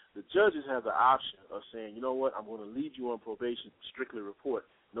fines. The judges have the option of saying, you know what, I'm going to leave you on probation, strictly report,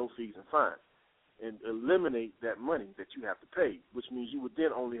 no fees and fines, and eliminate that money that you have to pay, which means you would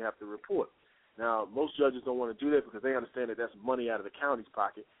then only have to report. Now, most judges don't want to do that because they understand that that's money out of the county's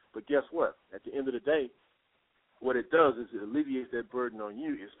pocket, but guess what? At the end of the day, what it does is it alleviates that burden on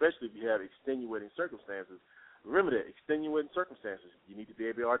you, especially if you have extenuating circumstances. Remember that, extenuating circumstances. You need to be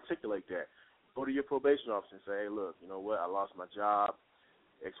able to articulate that. Go to your probation officer and say, hey, look, you know what, I lost my job,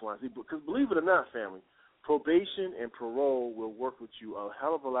 X, Y, and Z. Because believe it or not, family, probation and parole will work with you a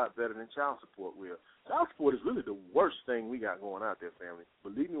hell of a lot better than child support will. Child support is really the worst thing we got going out there, family.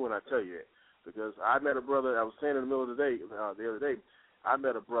 Believe me when I tell you that. Because I met a brother, I was saying in the middle of the day, the other day, I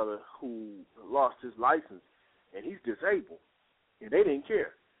met a brother who lost his license, and he's disabled, and they didn't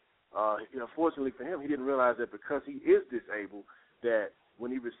care. Fortunately for him, he didn't realize that because he is disabled, that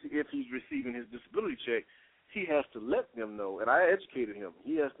when if he's receiving his disability check, he has to let them know, and I educated him,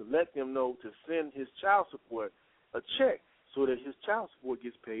 he has to let them know to send his child support a check so that his child support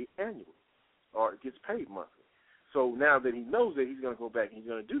gets paid annually or gets paid monthly. So now that he knows that, he's going to go back and he's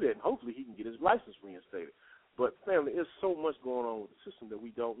going to do that, and hopefully he can get his license reinstated. But, family, there's so much going on with the system that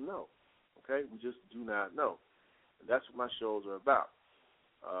we don't know, okay? We just do not know. And that's what my shows are about.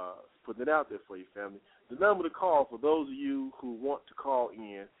 Putting it out there for you, family. The number to call for those of you who want to call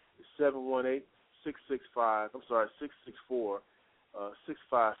in is 664-6543.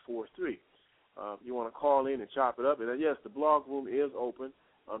 You want to call in and chop it up. And yes, the blog room is open.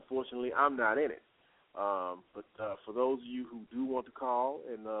 Unfortunately, I'm not in it. But for those of you who do want to call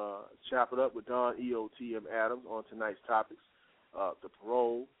and chop it up with Don EOTM Adams on tonight's topics, the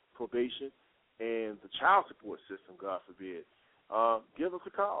parole, probation, and the child support system, God forbid, give us a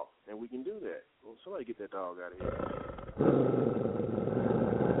call, and we can do that. Well, somebody get that dog out of here.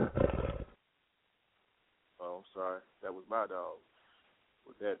 Oh, I'm sorry. That was my dog.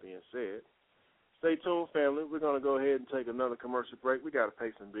 With that being said, stay tuned, family. We're going to go ahead and take another commercial break. We got to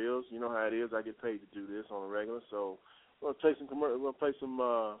pay some bills. You know how it is. I get paid to do this on a regular. So we're going to play some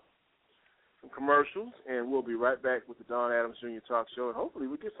commercials, and we'll be right back with the Don Adams Jr. Talk Show. And hopefully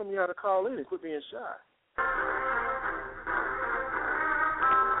we get some of y'all to call in and quit being shy.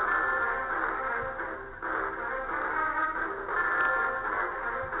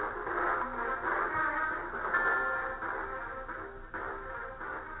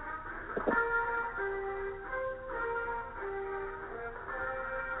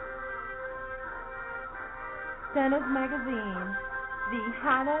 Dennis Magazine, the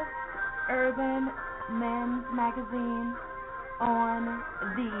hottest urban men's magazine on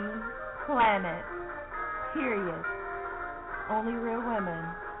the planet. Period. Only real women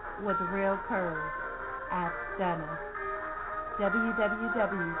with real curves at Dennis.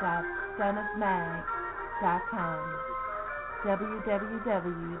 www.dennismag.com.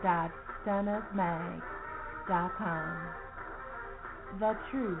 www.dennismag.com. The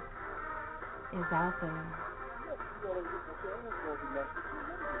truth is out there.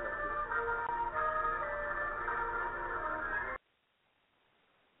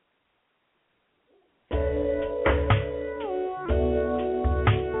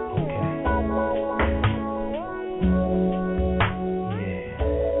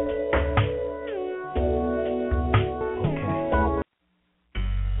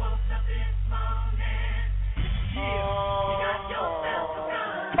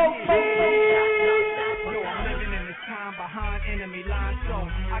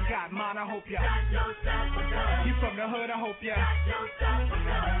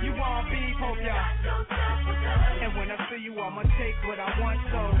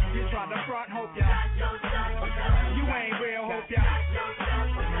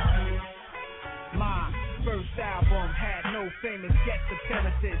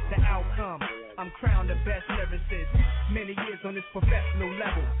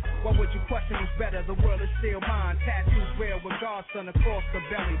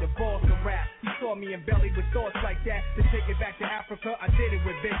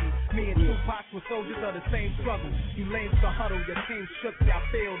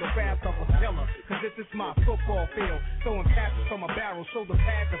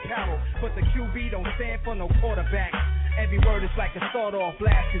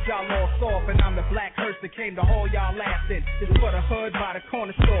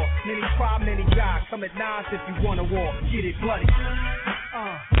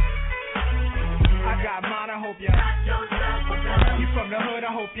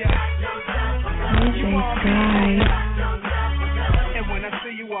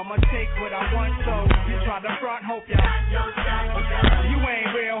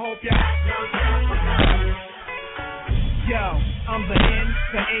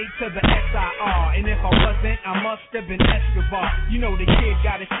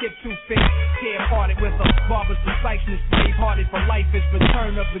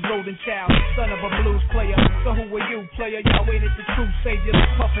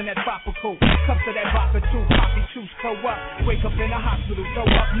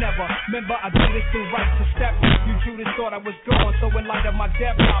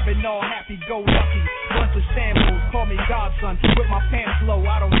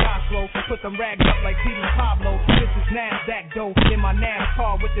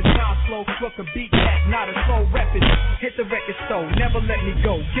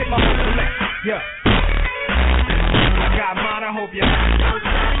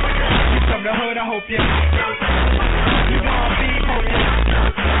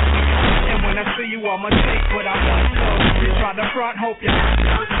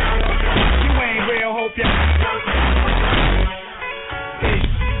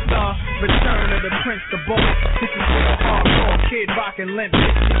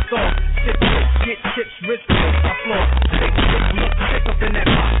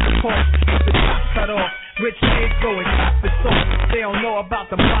 They don't know about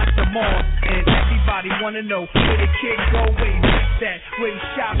the block tomorrow, and everybody wanna know where the kid go way back. that? Where he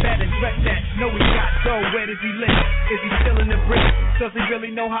shop at and dress at? Know he got dough, where does he live? Is he still in the brick? Does he really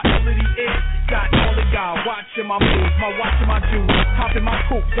know how ill he is? Got all the God, watching my moves, my watching my jewels. Hop in my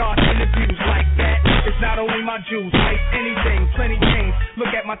coupe, dodge interviews like that. It's not only my jewels, ice anything, plenty chains.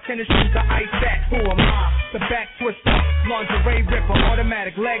 Look at my tennis shoes, the ice that. Who am I? The back twister, lingerie ripper,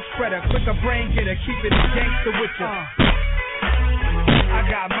 automatic leg spreader, quicker brain getter, keep it a gangster with ya. I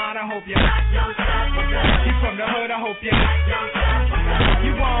got mine, I hope ya. You from the hood, I hope ya.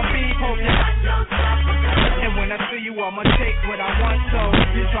 You want beef, hope ya. And when I see you, I'ma take what I want, so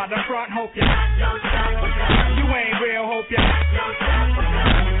you try to front, hope ya. You ain't real, hope ya.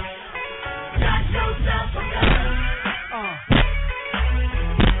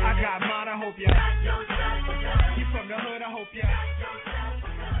 I got mine, I hope ya. You from the hood, I hope ya.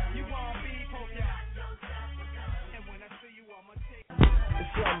 You want beef, hope ya. And when I see you, I'ma take. It's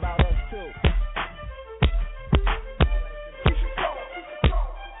something about us too.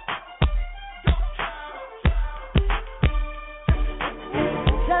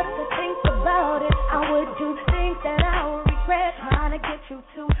 Just to think about it, I would do things that I would regret. Trying to get you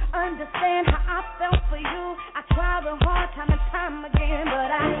to understand how I felt for you. I tried real hard time and time again, but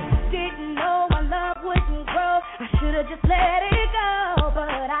I didn't know my love wouldn't grow. I should have just let it go,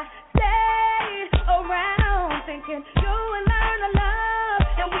 but I stayed around thinking you would learn to love,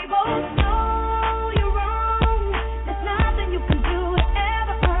 and we both know you're wrong. There's nothing you can do to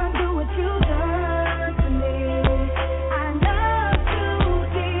ever undo what you've done to me. I love you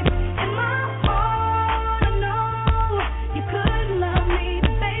deep in my heart. I know you couldn't love me,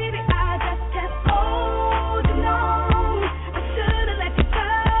 but baby, I just hold you long. I should have let you go.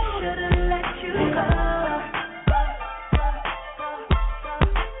 Should have let you go.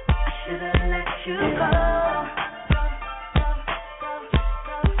 I should have let you go.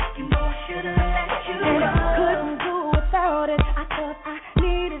 You know I should have let you go. And I couldn't do without it. I thought I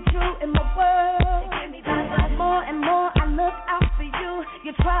needed you in my world. But more and more I look out for you.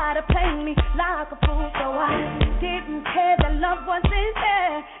 You try to play me like a fool, so I didn't care that love wasn't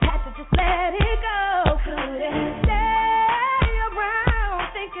there. Had to just let it go. Couldn't stay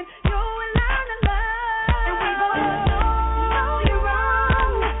around thinking you would learn to love. And we both know you're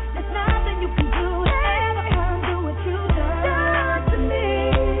wrong. There's nothing you can do to ever undo what you've done to me.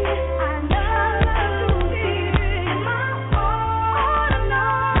 I love you deep in my heart. I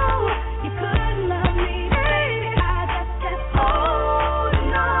know you couldn't love me, baby. I just hold you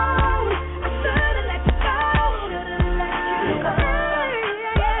long. I should have let you go. Should have let you go.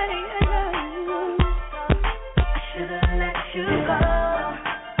 I should have let you go.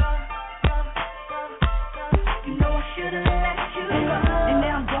 You know I should have let you go. And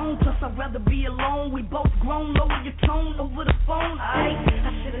now I'm gone, plus I'd rather be alone. We both grown, lower your tone over the phone. I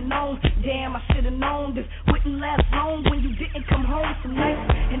should have known, damn, I should have known this wouldn't last long when you didn't come home some nights.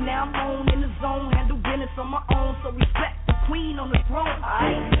 And now I'm on in the zone, handle business on my own, so respect the queen on the throne.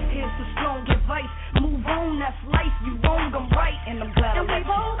 Here's some strong advice, move on, that's life. You wrong, I'm right, and I'm glad I let you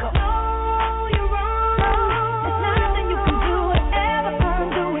go. And we both know you're wrong. There's nothing you can do to ever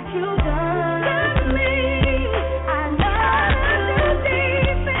undo what you've done to me. I love you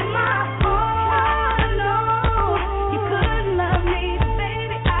deep in my heart. I know you couldn't love me, but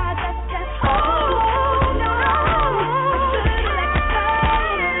baby, I just hold on. I should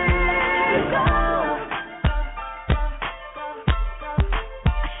have let you go.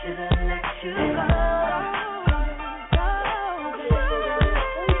 I should have let you go.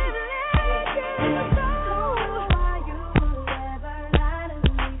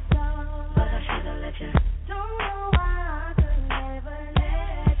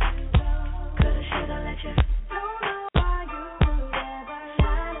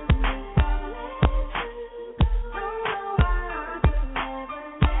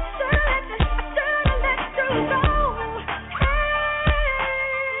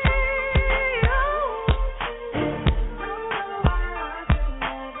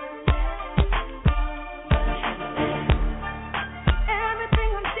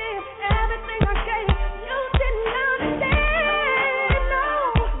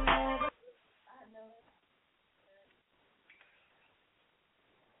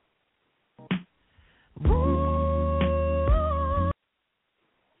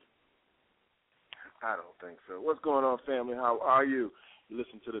 I don't think so. What's going on, family? How are you? You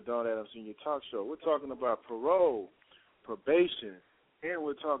listen to the Don Adams Jr. Talk Show. We're talking about parole, probation, and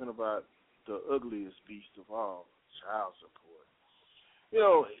we're talking about the ugliest beast of all, child support. You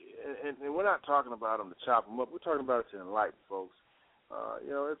know, and we're not talking about them to chop them up. We're talking about it to enlighten folks. You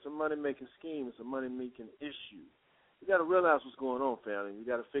know, it's a money-making scheme. It's a money-making issue. we got to realize what's going on, family. We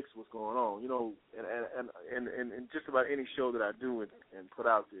got to fix what's going on. You know, and just about any show that I do and put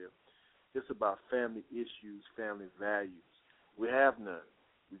out there, it's about family issues, family values. We have none.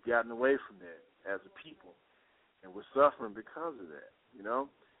 We've gotten away from that as a people, and we're suffering because of that. You know,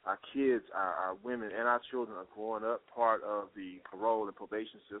 our kids, our women, and our children are growing up part of the parole and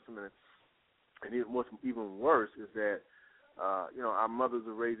probation system, and what's even worse is that our mothers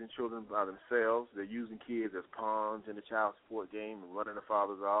are raising children by themselves. They're using kids as pawns in the child support game and running the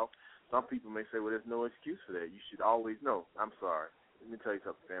fathers off. Some people may say, well, there's no excuse for that. You should always know. I'm sorry. Let me tell you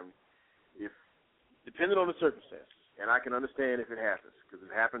something, family. If depending on the circumstances, and I can understand if it happens, because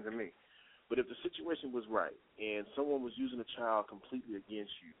it happened to me, but if the situation was right and someone was using a child completely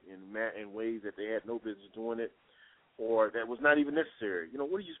against you in ways that they had no business doing it, or that was not even necessary,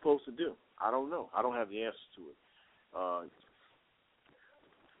 what are you supposed to do? I don't know. I don't have the answers to it.